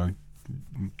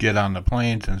get on the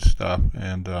planes and stuff,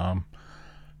 and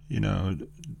you know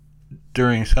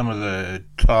during some of the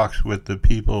talks with the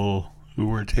people who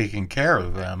were taking care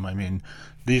of them, I mean,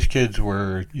 these kids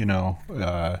were,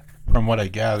 from what I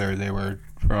gather, they were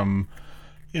from,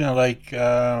 like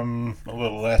a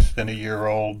little less than a year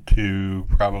old to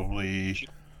probably,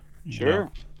 you know,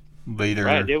 Sure. Right.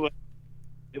 later.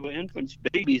 They were infants,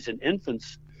 babies, and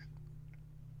infants.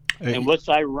 Uh, And what's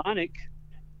ironic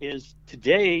is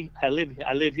today I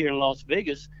live here in Las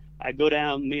Vegas. I go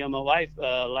down. Me and my wife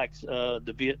likes the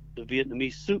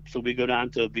Vietnamese soup, so we go down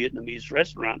to a Vietnamese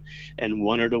restaurant, and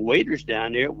one of the waiters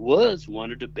down there was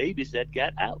one of the babies that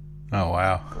got out. oh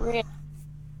wow, Really?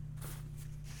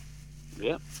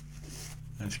 Yeah,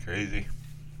 that's crazy.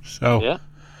 So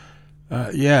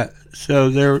yeah, yeah, so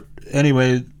there.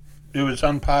 Anyway, it was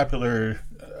unpopular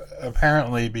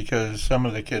apparently because some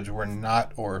of the kids were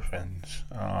not orphans,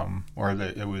 or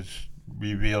that it was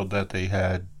revealed that they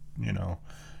had,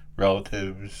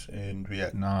 relatives in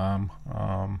Vietnam.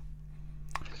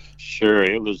 sure.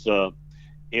 It was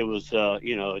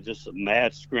just a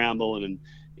mad scramble, and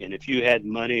if you had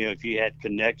money, or if you had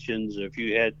connections, or if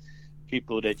you had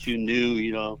people that you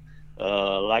knew,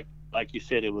 like you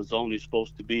said, it was only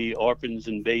supposed to be orphans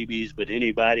and babies, but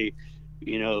anybody,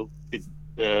 could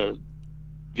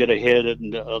get ahead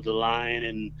of the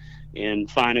line and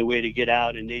find a way to get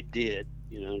out, and they did.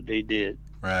 They did.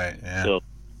 Right. Yeah. So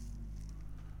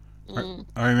Mm.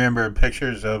 I remember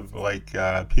pictures of like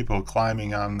people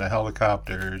climbing on the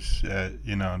helicopters,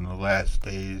 in the last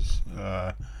days,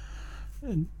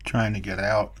 trying to get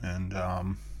out, and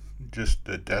just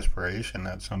the desperation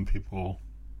that some people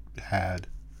had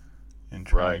in right.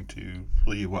 trying to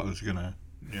flee what was gonna,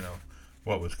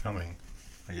 what was coming,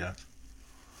 I guess.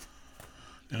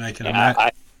 And I can And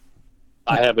imagine.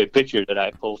 I have a picture that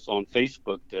I post on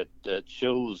Facebook that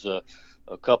shows a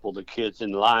couple of the kids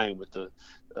in line with the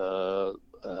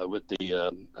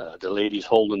ladies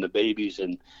holding the babies,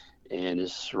 and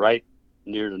it's right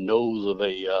near the nose of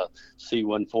a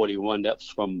C-141 that's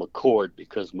from McCord,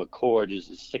 because McCord is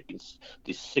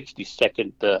the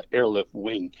 62nd airlift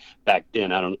wing back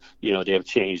then. I don't, they have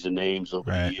changed the names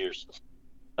over the Right. years.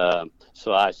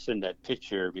 So I send that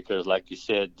picture because, like you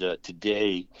said,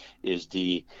 today is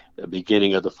the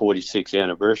beginning of the 46th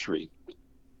anniversary,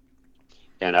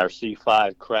 and our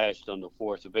C-5 crashed on the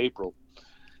 4th of April,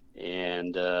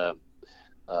 and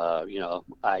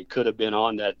I could have been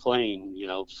on that plane,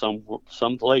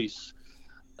 someplace,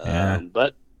 Yeah.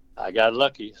 but I got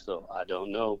lucky, so I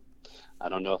don't know. I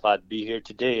don't know if I'd be here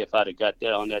today if I'd have got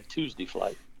that on that Tuesday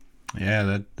flight.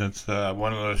 Yeah. That's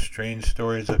one of those strange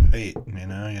stories of fate. You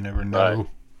never Right. know.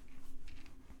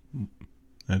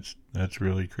 That's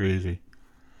really crazy.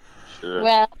 Sure.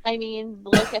 Well, I mean,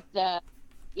 look at the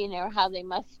how they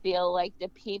must feel like the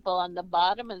people on the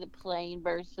bottom of the plane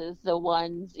versus the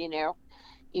ones,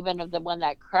 even of the one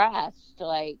that crashed,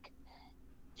 like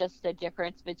just the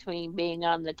difference between being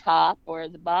on the top or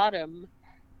the bottom,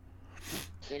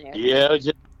 you know. Yeah,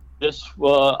 just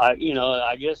well,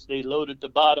 I guess they loaded the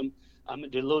bottom. I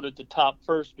mean, they loaded the top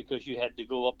first because you had to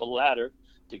go up a ladder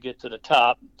to get to the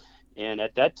top, and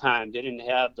at that time they didn't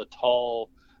have the tall.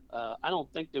 I don't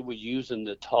think they were using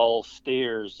the tall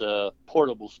stairs,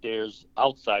 portable stairs,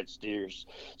 outside stairs.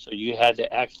 So you had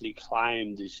to actually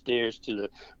climb the stairs to the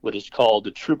what is called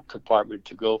the troop compartment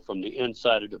to go from the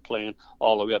inside of the plane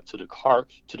all the way up to the car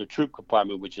to the troop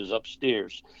compartment, which is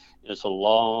upstairs. It's a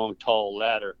long, tall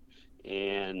ladder,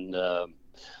 and so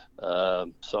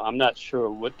I'm not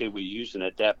sure what they were using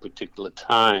at that particular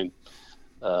time.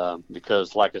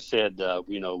 Because, like I said,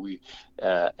 we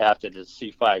after the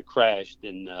C5 crashed,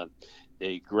 then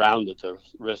they grounded the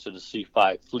rest of the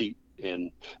C5 fleet, and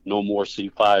no more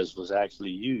C5s was actually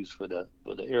used for the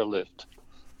airlift.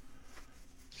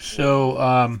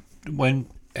 So when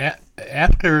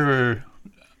after,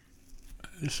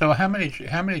 so how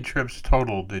many trips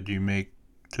total did you make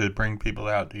to bring people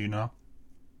out? Do you know?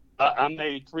 I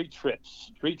made three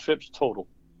trips total.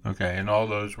 Okay, and all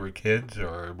those were kids,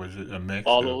 or was it a mix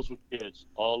All of? those were kids.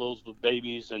 All those were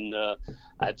babies, and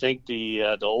I think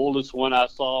the oldest one I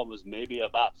saw was maybe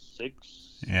about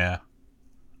Yeah.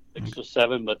 six or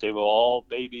seven, but they were all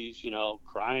babies,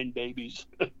 crying babies.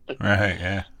 Right.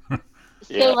 Yeah.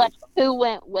 So, Yeah, like, who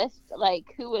went with,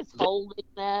 like, who was holding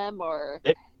them, or?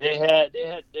 I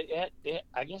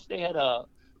guess they had a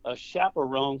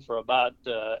chaperone for about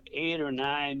 8 or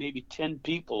 9, maybe 10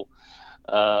 people,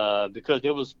 because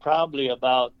there was probably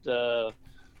about 20,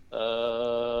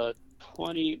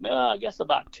 I guess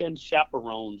about 10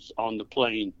 chaperones on the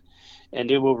plane, and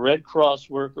they were Red Cross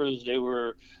workers. They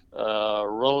were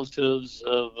relatives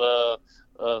of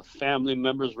family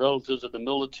members, relatives of the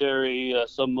military.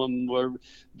 Some of them were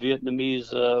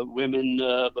Vietnamese women,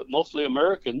 but mostly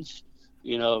Americans,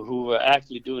 who were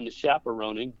actually doing the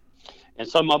chaperoning. And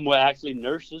some of them were actually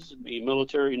nurses,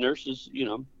 military nurses.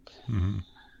 Hmm.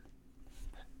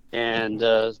 And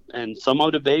some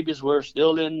of the babies were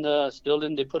still in.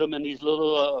 They put them in these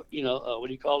little, what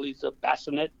do you call these,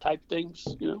 bassinet type things.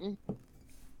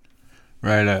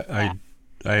 Right.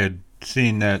 I had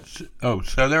seen that. Oh,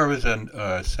 so there was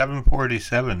a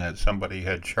 747 that somebody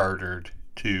had chartered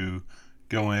to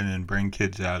go in and bring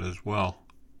kids out as well.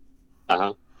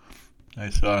 Uh-huh. I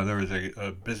saw there was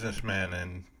a businessman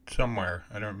in somewhere.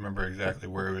 I don't remember exactly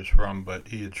where he was from, but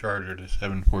he had chartered a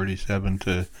 747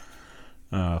 to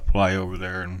fly over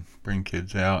there and bring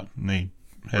kids out. And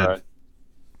Right.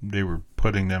 they were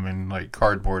putting them in like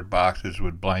cardboard boxes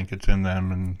with blankets in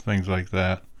them and things like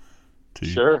that.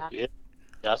 Sure. Yeah.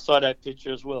 I saw that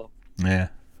picture as well. Yeah.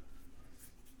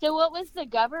 So, what was the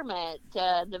government,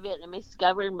 the Vietnamese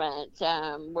government?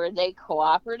 Were they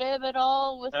cooperative at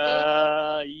all with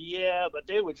this? Yeah, but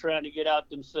they were trying to get out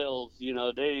themselves. They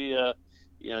knew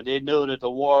that the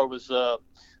war was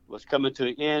coming to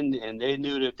an end, and they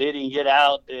knew that if they didn't get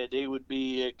out, they would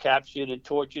be captured and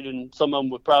tortured, and some of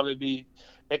them would probably be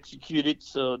executed.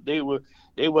 So they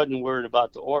wasn't worried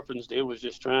about the orphans. They was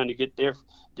just trying to get their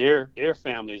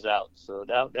families out. So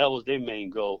that was their main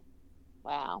goal.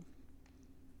 Wow.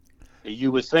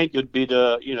 You would think it'd be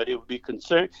they would be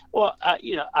concerned. Well,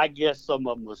 I guess some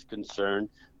of them was concerned,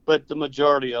 but the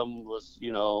majority of them was,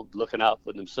 looking out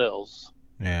for themselves.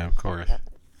 Yeah, of course.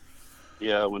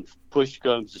 Yeah, when push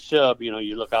comes to shove,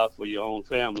 you look out for your own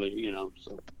family,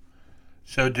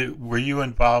 So So, were you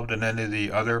involved in any of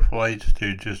the other flights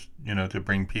to just, to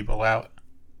bring people out?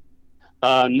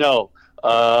 No.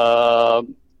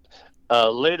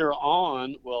 Later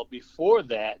on, well, before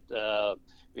that,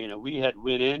 we had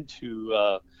went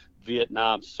into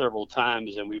Vietnam several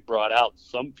times, and we brought out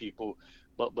some people,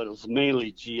 but it was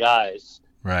mainly GIs,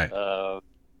 Right.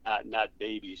 not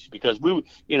babies, because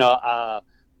I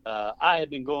had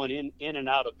been going in and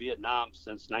out of Vietnam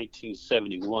since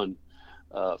 1971.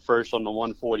 First on the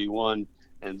 141,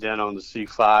 and then on the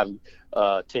C5,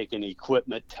 taking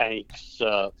equipment, tanks.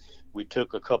 We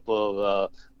took a couple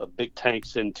of big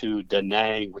tanks into Da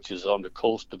Nang, which is on the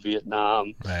coast of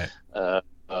Vietnam. Right. I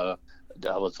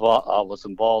was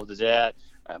involved in that.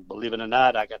 Believe it or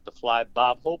not, I got to fly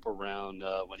Bob Hope around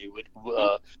when he would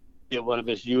did one of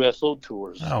his USO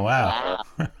tours. Oh, wow.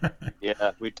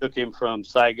 Yeah, we took him from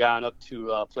Saigon up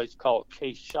to a place called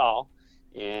Khe Sanh,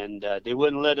 and they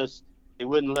wouldn't let us. They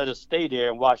wouldn't let us stay there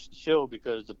and watch the show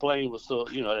because the plane was so,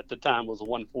 at the time was a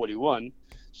 141,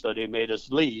 so they made us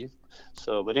leave.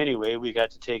 So, but anyway, we got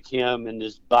to take him and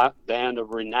this band of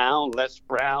renown, Les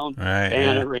Brown, Right.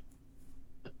 band Yeah. of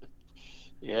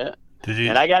Yeah. Did you?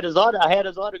 And I got his I had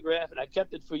his autograph, and I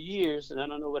kept it for years, and I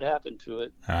don't know what happened to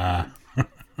it. Ah.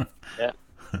 Yeah.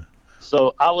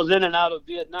 So I was in and out of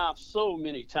Vietnam so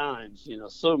many times,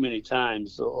 so many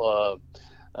times. So,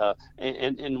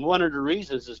 and one of the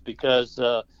reasons is because,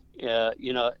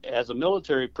 as a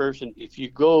military person, if you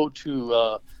go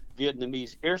to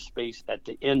Vietnamese airspace at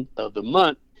the end of the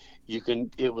month,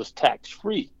 it was tax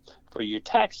free for your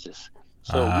taxes.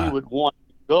 So we Ah. would want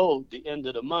to go the end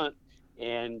of the month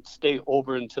and stay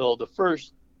over until the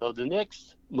first of the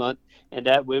next month, and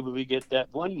that way we get that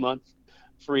 1 month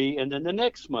free and then the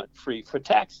next month free for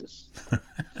taxes.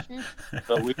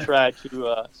 So we try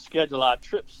to schedule our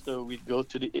trips so we'd go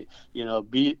to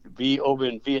be over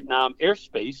in Vietnam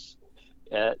airspace,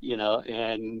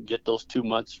 and get those 2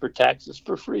 months for taxes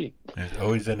for free. There's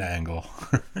always an angle.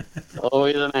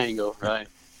 Always an angle, right?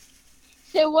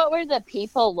 So, what were the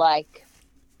people like?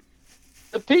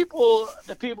 The people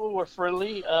were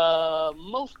friendly.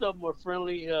 Most of them were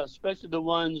friendly, especially the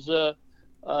ones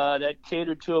that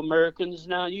catered to Americans.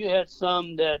 Now you had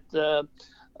some that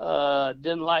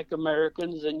didn't like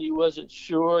Americans, and you wasn't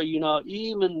sure.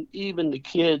 Even the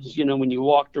kids. When you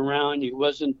walked around, you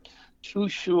wasn't too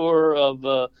sure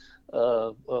of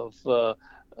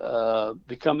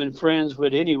becoming friends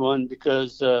with anyone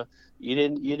because. You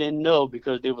didn't know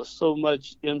because there was so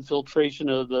much infiltration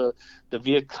of the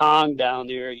Viet Cong down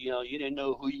there. You didn't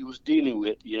know who you was dealing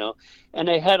with. And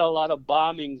they had a lot of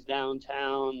bombings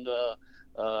downtown,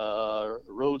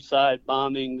 roadside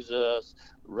bombings,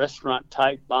 restaurant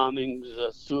type bombings,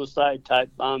 suicide type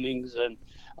bombings, and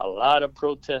a lot of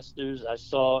protesters. I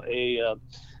saw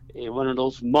one of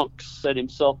those monks set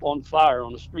himself on fire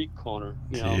on a street corner.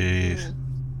 Jeez.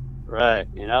 Right,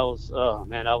 and that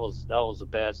was a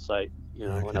bad sight, I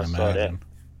when can I saw that. imagine.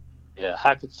 Yeah,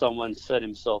 how could someone set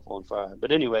himself on fire?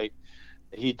 But anyway,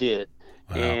 he did,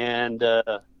 Wow. and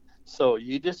so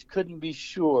you just couldn't be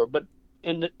sure. But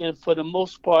for the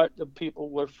most part, the people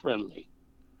were friendly.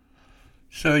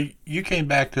 So you came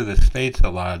back to the States a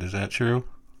lot, is that true?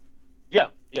 Yeah.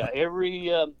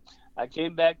 I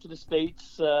came back to the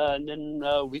States, and then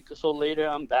a week or so later,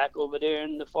 I'm back over there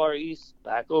in the Far East,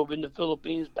 back over in the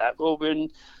Philippines, back over in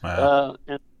Wow.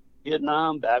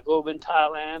 Vietnam, back over in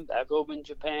Thailand, back over in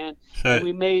Japan. And So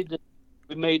we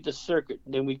made the circuit.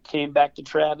 And then we came back to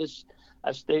Travis.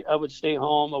 I would stay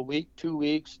home a week, 2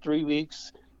 weeks, 3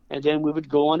 weeks, and then we would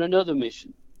go on another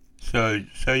mission. so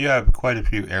you have quite a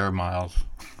few air miles.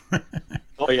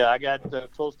 Oh yeah, I got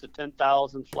close to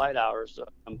 10,000 flight hours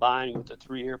combined with the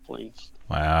 3 airplanes.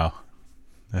 Wow.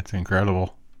 That's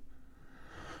incredible.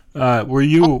 Were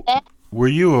you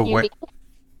You aware? be-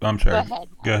 I'm Go sorry. ahead.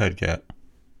 Go ahead, Kat.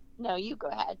 No, you go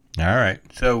ahead. All right.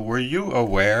 So, were you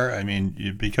aware? I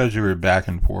mean, because you were back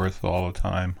and forth all the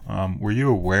time, were you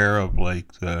aware of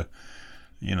like the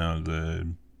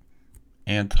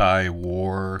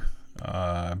anti-war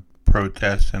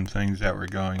protests and things that were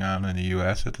going on in the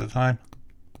U.S. at the time?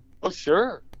 Oh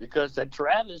sure, because at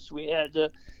Travis we had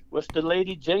what's the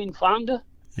lady Jane Fonda?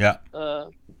 Yeah.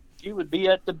 She would be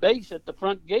at the base at the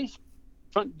front gates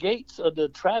of the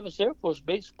Travis Air Force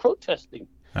Base protesting.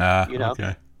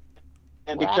 Okay.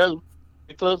 And Wow.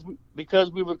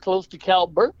 because we were close to Cal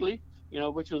Berkeley,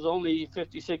 which was only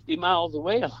 50, 60 miles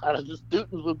away, a lot of the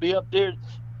students would be up there,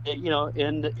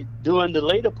 and during the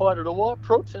later part of the war,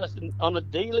 protesting on a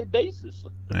daily basis.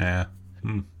 Yeah.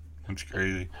 That's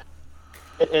crazy.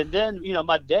 And then,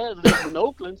 my dad lived in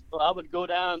Oakland, so I would go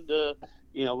down to,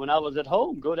 when I was at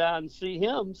home, go down and see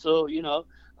him. So,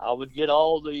 I would get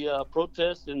all the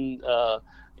protests and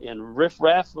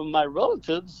riffraff from my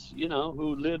relatives,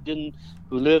 who lived in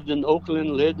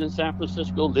Oakland, lived in San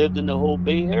Francisco, lived in the whole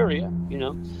Bay Area,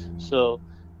 So,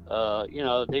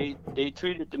 they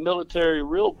treated the military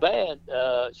real bad,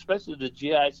 especially the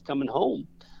GIs coming home,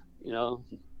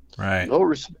 Right. no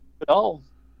respect at all.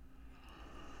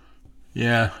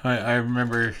 Yeah, I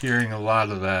remember hearing a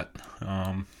lot of that.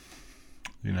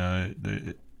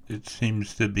 It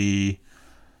seems to be,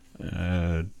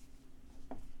 for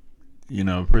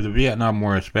the Vietnam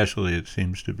War especially, it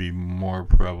seems to be more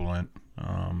prevalent.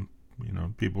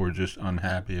 People were just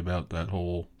unhappy about that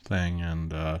whole thing,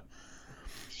 and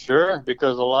Sure,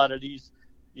 because a lot of these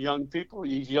young people,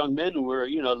 these young men were,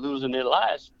 losing their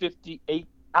lives.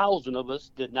 58,000 of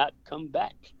us did not come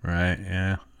back. right,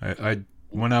 yeah. I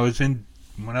when I was in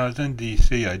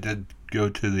D.C., I did go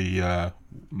to the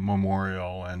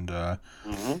memorial, and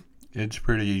Mm-hmm. it's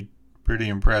pretty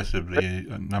impressive, the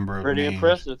number of Pretty names.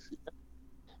 impressive.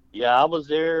 Yeah, I was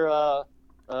there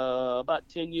about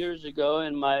 10 years ago,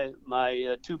 and my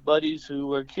two buddies who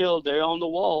were killed, they're on the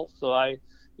wall. So I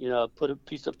put a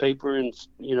piece of paper and,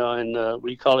 and what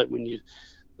do you call it when you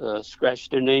scratch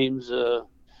their names?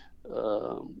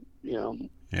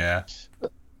 Yeah.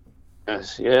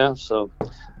 Yeah. So,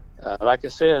 like I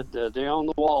said, they're on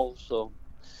the wall. So,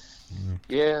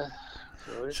 yeah.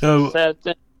 So it's a So sad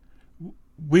thing.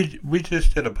 we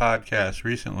just did a podcast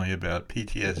recently about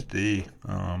PTSD.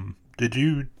 Did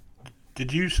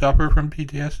you suffer from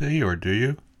PTSD, or do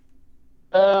you?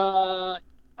 I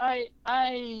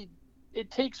it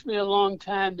takes me a long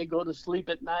time to go to sleep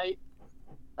at night.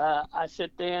 I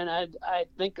sit there and I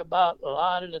think about a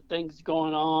lot of the things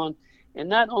going on, and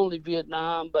not only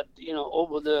Vietnam, but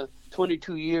over the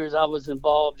 22 years I was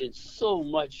involved in so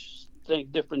much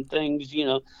different things.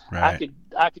 I Right. could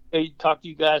talk to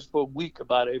you guys for a week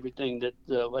about everything that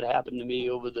what happened to me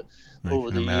over the I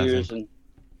can imagine. years and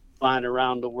flying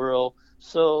around the world.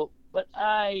 So, but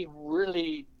I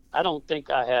don't think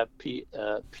I have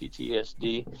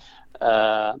PTSD.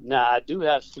 Now I do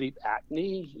have sleep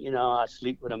apnea. I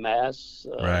sleep with a mask.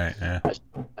 Right. Yeah. I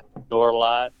snore a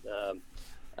lot.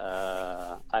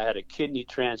 I had a kidney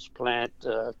transplant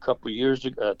a couple years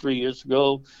ago, 3 years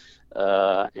ago,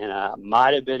 and I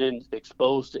might have been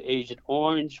exposed to Agent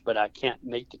Orange, but I can't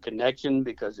make the connection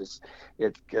because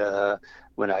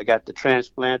when I got the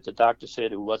transplant, the doctor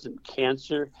said it wasn't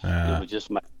cancer. It was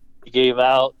just my gave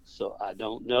out, so I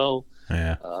don't know.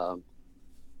 Yeah.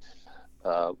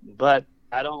 But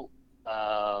I don't.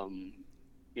 I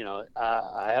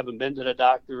haven't been to the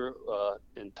doctor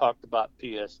and talked about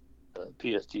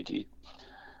PSTT.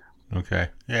 Okay.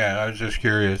 Yeah, I was just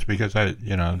curious because it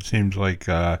seems like,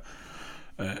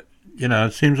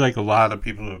 it seems like a lot of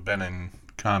people who have been in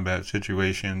combat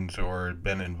situations or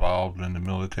been involved in the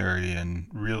military in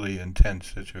really intense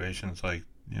situations like,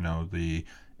 the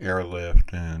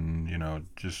airlift and,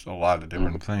 just a lot of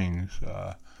different things,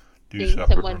 do Seeing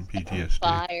suffer someone from PTSD.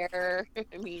 fire. I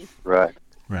mean, Right.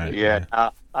 Right. Yeah.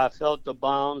 I felt the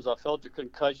bombs. I felt the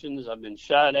concussions. I've been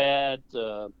shot at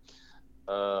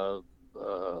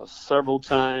several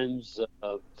times.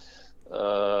 I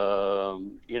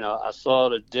saw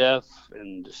the death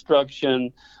and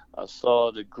destruction. I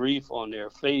saw the grief on their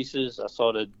faces. I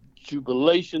saw the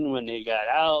jubilation when they got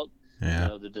out.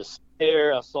 Yeah. The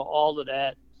despair. I saw all of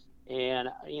that, and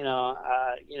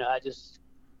I just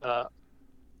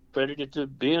credited to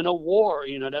being a war.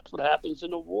 That's what happens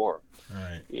in a war.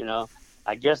 Right.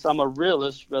 I guess I'm a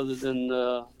realist rather than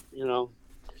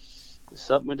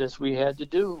something that we had to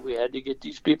do. We had to get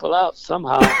these people out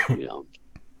somehow.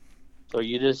 So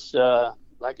you just,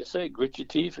 like I say, grit your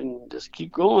teeth and just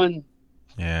keep going.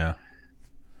 Yeah.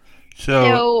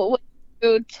 so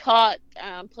you taught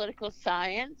political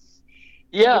science.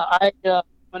 Yeah,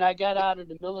 when I got out of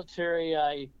the military,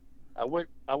 I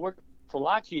worked for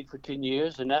Lockheed for 10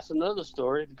 years, and that's another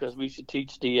story because we should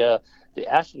teach the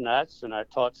astronauts, and I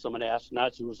taught some of the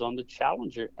astronauts who was on the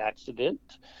Challenger accident.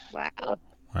 Wow.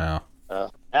 Wow.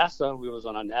 NASA, we was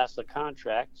on a NASA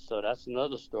contract, so that's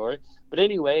another story. But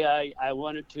anyway, I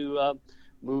wanted to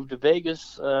move to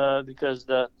Vegas because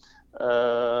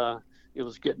it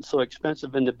was getting so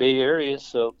expensive in the Bay Area,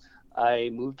 so I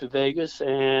moved to Vegas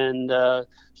and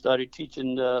started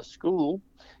teaching school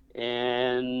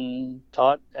and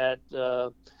taught at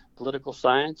political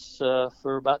science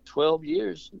for about 12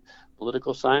 years,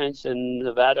 political science and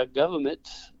Nevada government.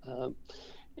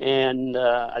 And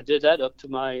I did that up to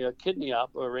my kidney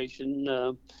operation.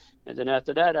 And then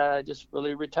after that, I just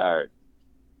really retired.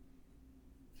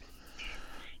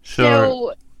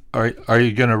 So are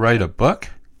you going to write a book?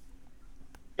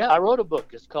 Yeah, I wrote a book.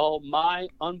 It's called My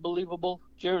Unbelievable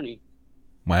Journey.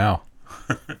 Wow.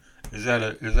 Is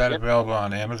that available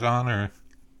on Amazon or?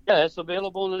 Yeah, it's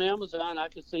available on Amazon. I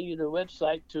can send you the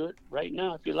website to it right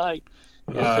now if you like.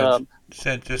 Just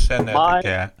send that to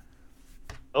Kat.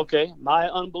 Okay, My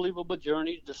Unbelievable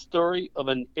Journey: The Story of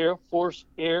an Air Force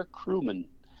Air Crewman.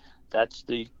 That's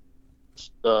the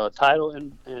title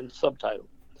and subtitle.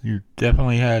 You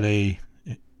definitely had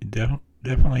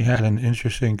an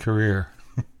interesting career.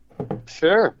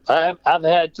 Sure, I've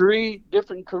had 3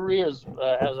 different careers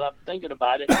as I'm thinking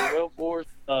about it: the Air Force,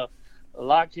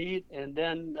 Lockheed, and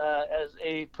then as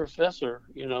a professor.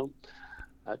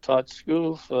 I taught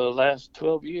school for the last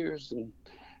 12 years, and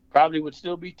probably would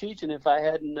still be teaching if I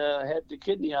hadn't had the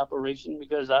kidney operation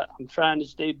because I'm trying to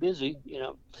stay busy.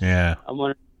 Yeah. I'm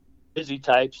one of the busy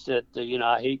types that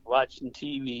I hate watching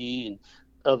TV and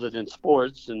other than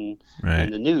sports and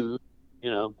the news.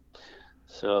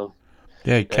 So.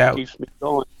 Yeah, Kat keeps me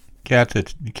going.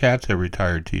 Kat's a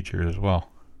retired teacher as well.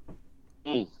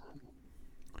 Mm.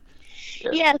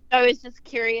 Yeah, so I was just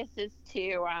curious as to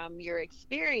your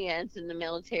experience in the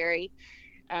military.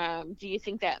 Do you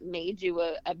think that made you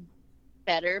a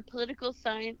better political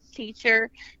science teacher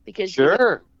because you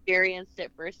Sure. experienced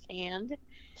it firsthand?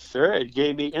 Sure, it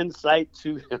gave me insight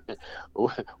to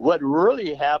what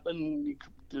really happened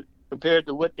compared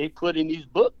to what they put in these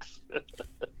books.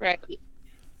 Right.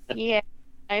 Yeah.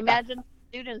 I imagine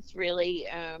students really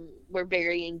were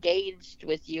very engaged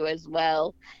with you as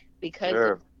well because of.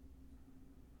 Sure.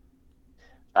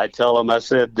 I tell them, I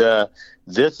said,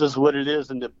 this is what it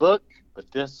is in the book, but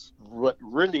this what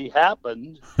really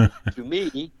happened to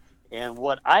me and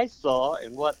what I saw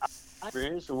and what I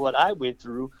experienced and what I went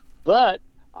through. But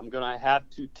I'm going to have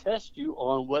to test you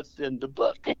on what's in the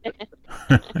book.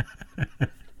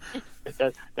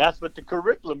 That's what the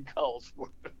curriculum calls for.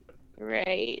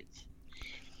 Right.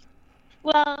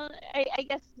 Well, I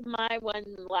guess my one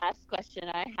last question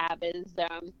I have is,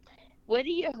 what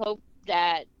do you hope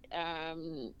that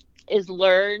is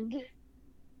learned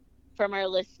from our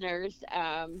listeners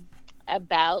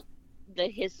about the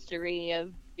history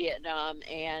of Vietnam,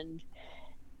 and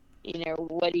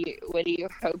what do you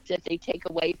hope that they take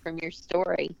away from your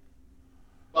story?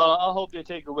 Well, I hope they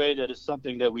take away that it's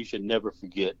something that we should never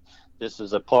forget. This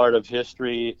is a part of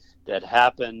history that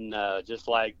happened just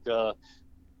like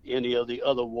any of the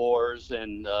other wars,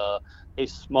 and a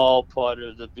small part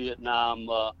of the Vietnam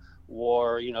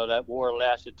War. That war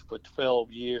lasted for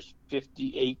 12 years.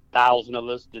 58,000 of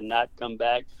us did not come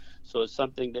back. So it's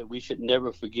something that we should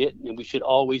never forget, and we should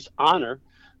always honor,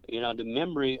 the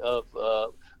memory of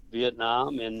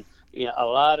Vietnam. And a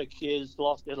lot of kids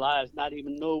lost their lives, not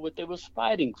even know what they was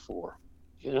fighting for.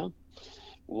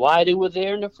 Why they were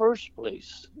there in the first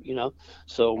place.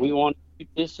 So we want to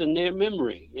keep this in their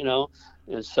memory.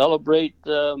 And celebrate,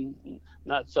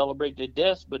 not celebrate their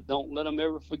deaths, but don't let them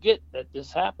ever forget that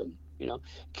this happened.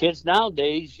 Kids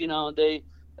nowadays, they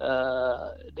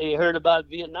heard about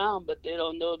Vietnam, but they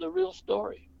don't know the real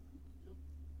story.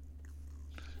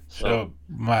 So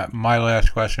my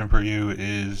last question for you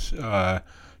is,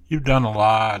 you've done a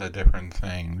lot of different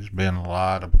things, been a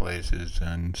lot of places,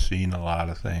 and seen a lot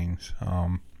of things.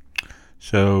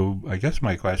 So I guess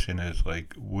my question is,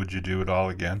 like, would you do it all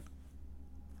again?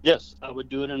 Yes, I would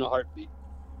do it in a heartbeat.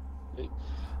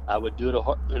 I would do it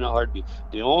in a heartbeat.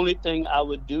 The only thing I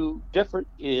would do different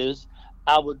is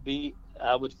I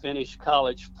would finish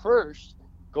college first,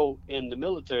 go in the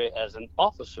military as an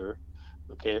officer,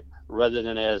 okay, rather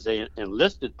than as an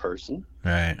enlisted person,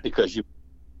 Right. because you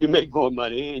make more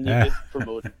money and you get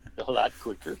promoted a lot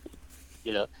quicker,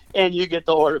 and you get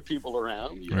to order people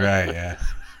around. Right. Yeah.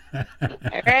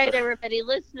 All right, everybody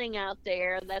listening out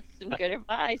there, that's some good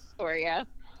advice for you.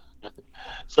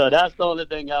 So that's the only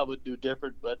thing I would do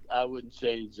different, but I wouldn't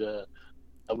change.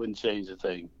 I wouldn't change a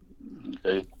thing.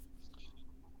 Okay.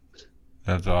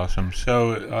 That's awesome.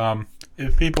 So,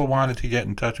 if people wanted to get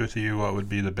in touch with you, what would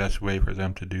be the best way for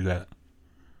them to do that?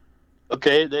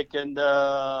 Okay, they can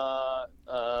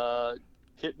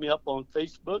hit me up on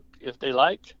Facebook if they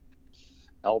like.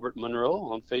 Albert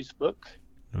Monroe on Facebook.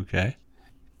 Okay.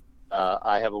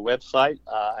 I have a website.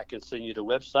 I can send you the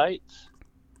website.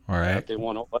 All right. If they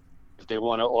want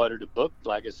to order the book,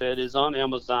 like I said, it's on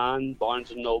Amazon,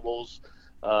 Barnes and Nobles.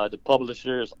 The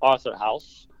publisher is Arthur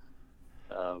House.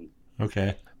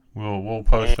 Okay. We'll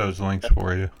post those links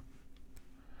for you.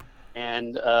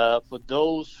 And for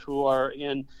those who are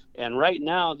and right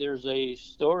now there's a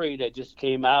story that just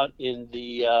came out in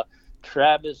the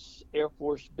Travis Air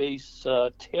Force Base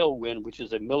Tailwind, which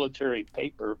is a military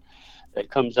paper that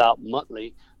comes out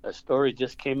monthly. A story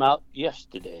just came out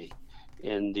yesterday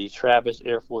in the Travis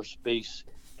Air Force Base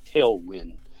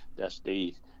Tailwind. That's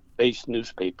the base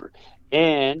newspaper.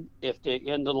 And if they're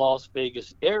in the Las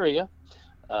Vegas area,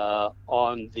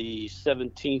 on the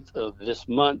 17th of this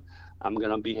month, I'm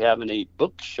going to be having a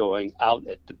book showing out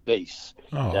at the base.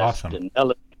 Oh, That's awesome.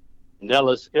 the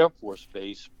Nellis Air Force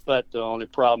Base. But the only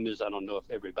problem is I don't know if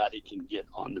everybody can get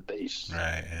on the base.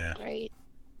 Right, yeah. Right.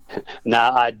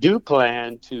 Now, I do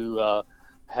plan to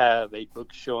have a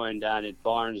book showing down at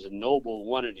Barnes & Noble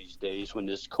one of these days when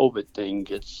this COVID thing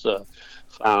gets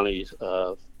finally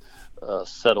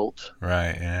settled.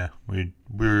 Right, yeah. We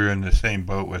were in the same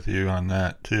boat with you on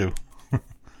that, too.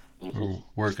 We're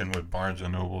working with Barnes &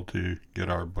 Noble to get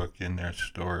our book in their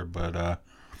store, but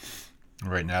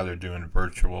right now they're doing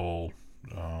virtual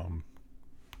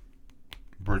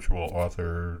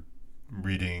author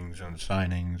readings and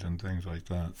signings and things like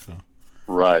that. So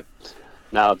Right.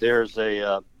 Now there's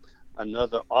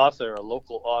another author, a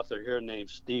local author here named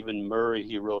Stephen Murray.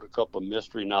 He wrote a couple of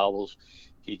mystery novels.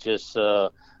 He just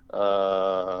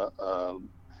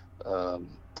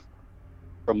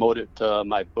promoted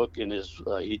my book in his.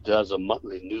 He does a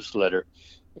monthly newsletter,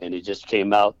 and it just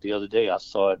came out the other day. I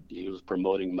saw it. He was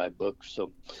promoting my book,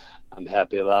 so I'm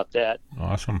happy about that.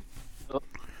 Awesome. So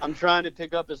I'm trying to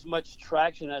pick up as much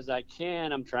traction as I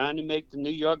can. I'm trying to make the New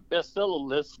York bestseller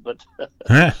list, but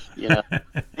you know,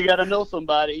 you got to know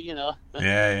somebody, you know.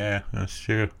 Yeah, that's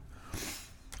true.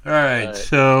 All right. Right.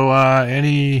 So,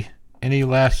 any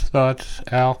last thoughts,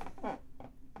 Al?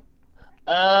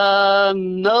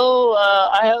 No.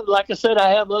 I have, like I said, I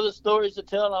have other stories to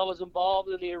tell. I was involved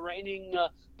in the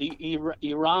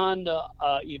Iran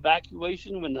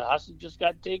evacuation when the hostages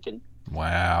got taken.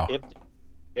 Wow.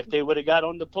 If they would have got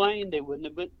on the plane, they wouldn't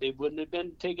have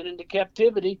been taken into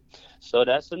captivity. So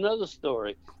that's another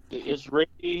story. The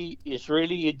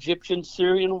Israeli Egyptian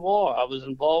Syrian war. I was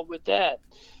involved with that.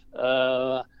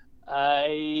 I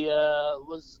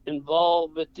was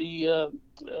involved with the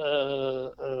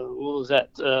what was that?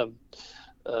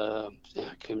 I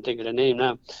can't think of the name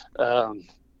now.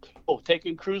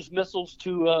 Taking cruise missiles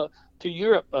to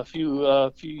Europe a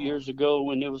few years ago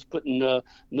when they was putting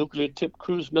nuclear-tipped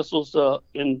cruise missiles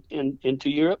into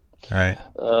Europe. Right.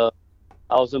 I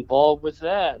was involved with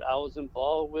that. I was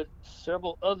involved with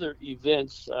several other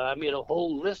events. I made a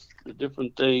whole list of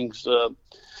different things.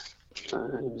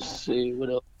 Let's see what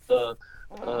else.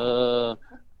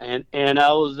 And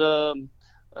I was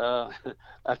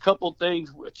a couple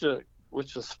things which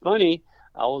was funny.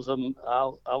 I was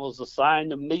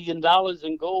assigned $1 million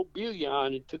in gold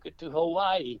bullion and took it to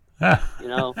Hawaii. You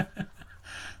know,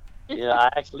 I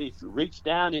actually reached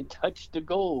down and touched the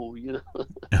gold. You know.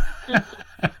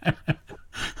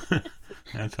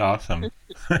 That's awesome.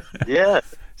 Yeah.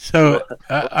 So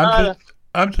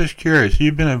I'm just curious.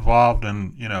 You've been involved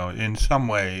in some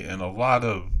way in a lot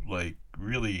of like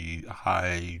really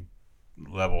high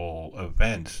level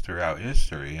events throughout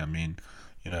history. I mean,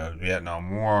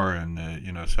 Vietnam War and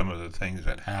some of the things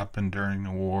that happened during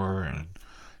the war, and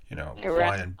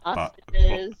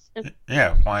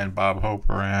flying Bob Hope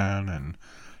around, and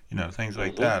things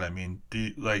like that. I mean, do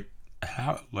you,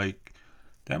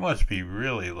 that must be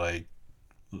really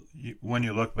when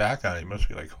you look back on it, you must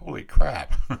be like, holy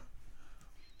crap.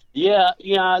 Yeah,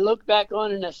 I look back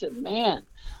on it and I said, man,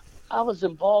 I was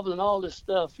involved in all this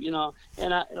stuff, and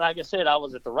like I said, I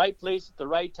was at the right place at the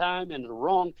right time and the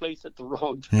wrong place at the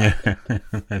wrong time. Yeah,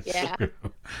 that's true.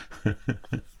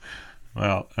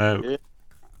 Well,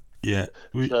 yeah.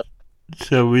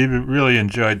 So we've really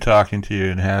enjoyed talking to you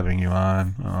and having you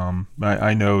on.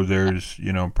 I know there's,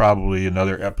 probably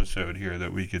another episode here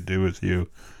that we could do with you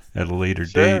at a later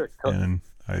date. And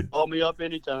call me up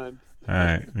anytime. All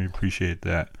right, we appreciate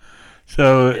that.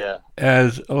 So,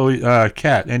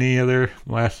 Kat, any other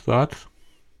last thoughts?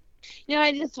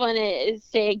 I just want to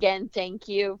say again, thank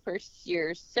you for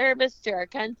your service to our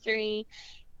country.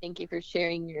 Thank you for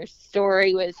sharing your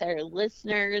story with our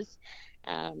listeners.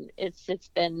 It's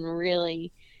been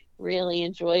really, really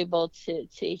enjoyable to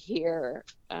hear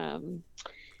the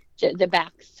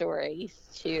backstories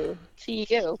to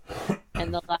you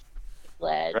and the life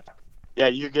led. Yeah,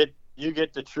 you get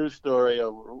the true story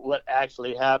of what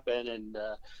actually happened, and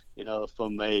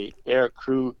from a air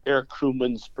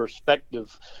crewman's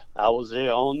perspective, I was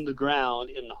there on the ground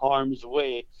in harm's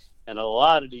way, and a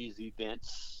lot of these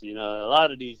events, a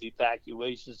lot of these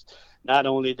evacuations. Not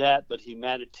only that, but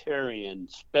humanitarian,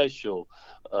 special,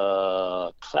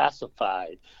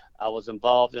 classified. I was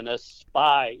involved in a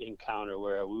spy encounter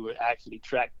where we were actually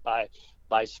tracked by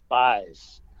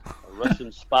spies,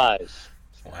 Russian spies.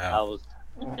 Wow.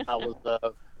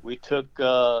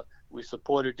 We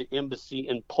supported the embassy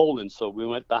in Poland, so we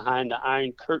went behind the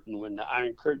Iron Curtain when the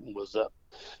Iron Curtain was up,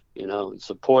 and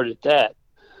supported that.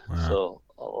 Wow. So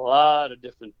a lot of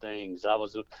different things. I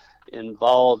was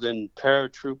involved in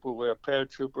paratrooper, where a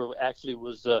paratrooper actually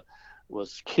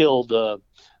was killed,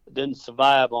 didn't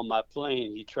survive on my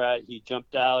plane. He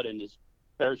jumped out and his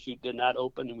parachute did not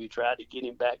open, and we tried to get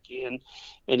him back in,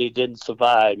 and he didn't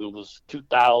survive. It was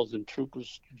 2,000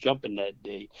 troopers jumping that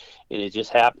day, and it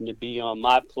just happened to be on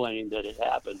my plane that it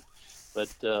happened. But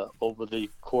over the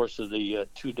course of the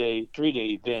 3-day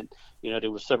event, there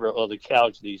were several other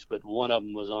casualties, but one of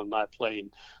them was on my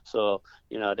plane. So,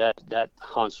 that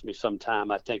haunts me sometime.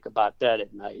 I think about that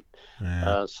at night.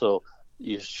 Yeah. So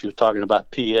you're talking about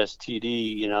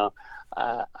PSTD,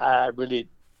 I really,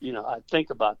 I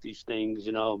think about these things,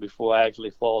 before I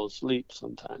actually fall asleep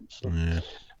sometimes. So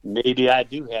maybe I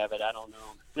do have it. I don't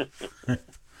know.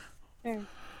 Sure.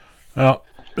 Well,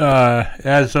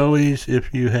 as always,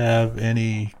 if you have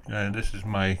any, this is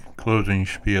my closing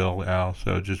spiel, Al,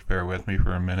 so just bear with me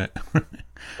for a minute.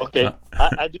 Okay.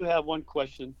 I do have one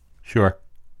question. Sure.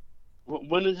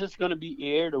 When is this going to be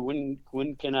aired, or when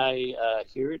can I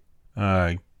hear it?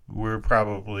 we're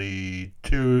probably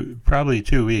 2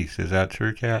 weeks. Is that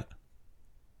true, Kat?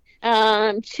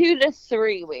 2 to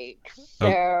 3 weeks.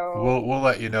 So We'll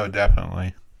let you know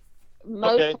definitely.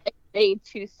 most likely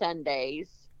 2 Sundays.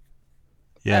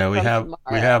 Yeah, we from have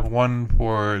tomorrow. one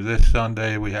for this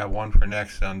Sunday. We have one for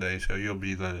next Sunday, so you'll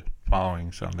be the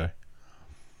following Sunday.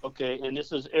 Okay, and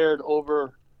this is aired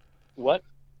over what?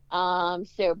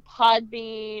 So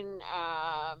Podbean,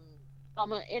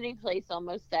 almost any place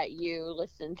almost that you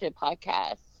listen to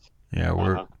podcasts. Yeah,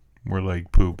 we're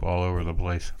like poop all over the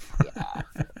place. Yeah.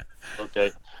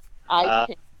 Okay.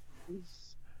 iTunes.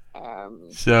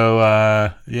 So,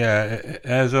 yeah,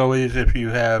 as always, if you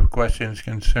have questions,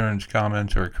 concerns,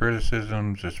 comments, or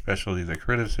criticisms, especially the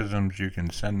criticisms, you can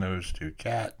send those to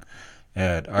Kat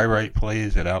at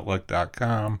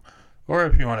iwriteplays@outlook.com. Or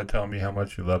if you want to tell me how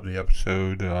much you love the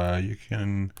episode, you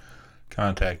can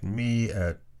contact me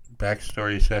at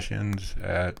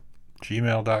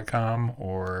backstorysessions@gmail.com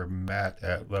or Matt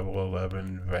at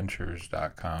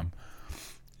level11ventures.com.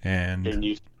 And Can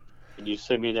you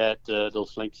send me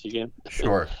those links again?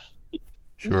 Sure.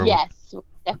 Yes, we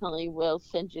definitely will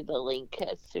send you the link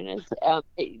as soon as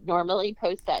it normally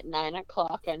posts at 9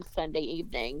 o'clock on Sunday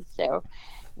evening. So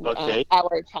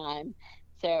our time.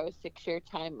 So 6 your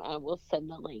time, we'll send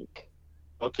the link.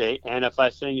 Okay, and if I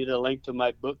send you the link to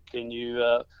my book, can you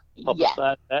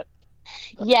publicize that?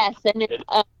 Yes, and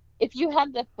if you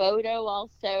have the photo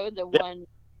also, the one.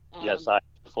 Yes, I have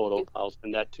the photo. I'll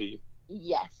send that to you.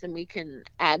 Yes, and we can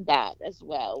add that as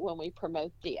well when we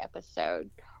promote the episode.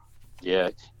 Yeah,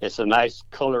 it's a nice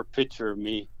color picture of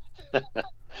me.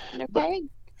 Okay.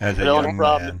 As a The young only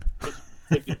problem man.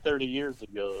 is 30 years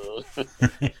ago.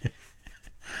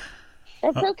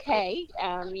 That's okay.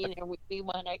 We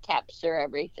want to capture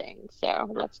everything,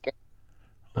 so that's great.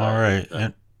 All right,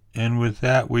 and with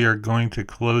that, we are going to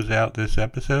close out this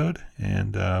episode,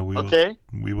 and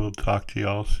we will talk to you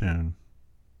all soon.